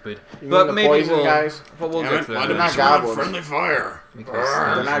stupid. You But mean the maybe poison we'll... guys? But we'll Damn get it, to why that. did not we surround goblins. friendly fire?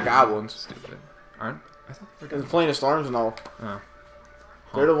 Because They're not goblins. stupid. Aren't? I thought they were In the goblins. plane of storms, no. Oh.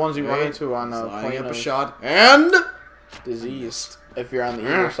 They're the ones you run Wait. into on the Lining plane up a of shot and. disease. If you're on the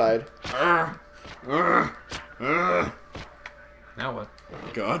evil side. Now what?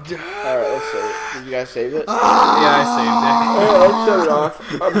 God. Alright, let's save it. Did you guys save it? Yeah, I Alright, I'll shut it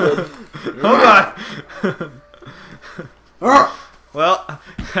off. I'm good. saved it. Hold on! Well,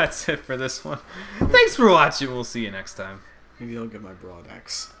 that's it for this one. Thanks for watching. We'll see you next time. Maybe I'll get my broad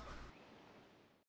axe.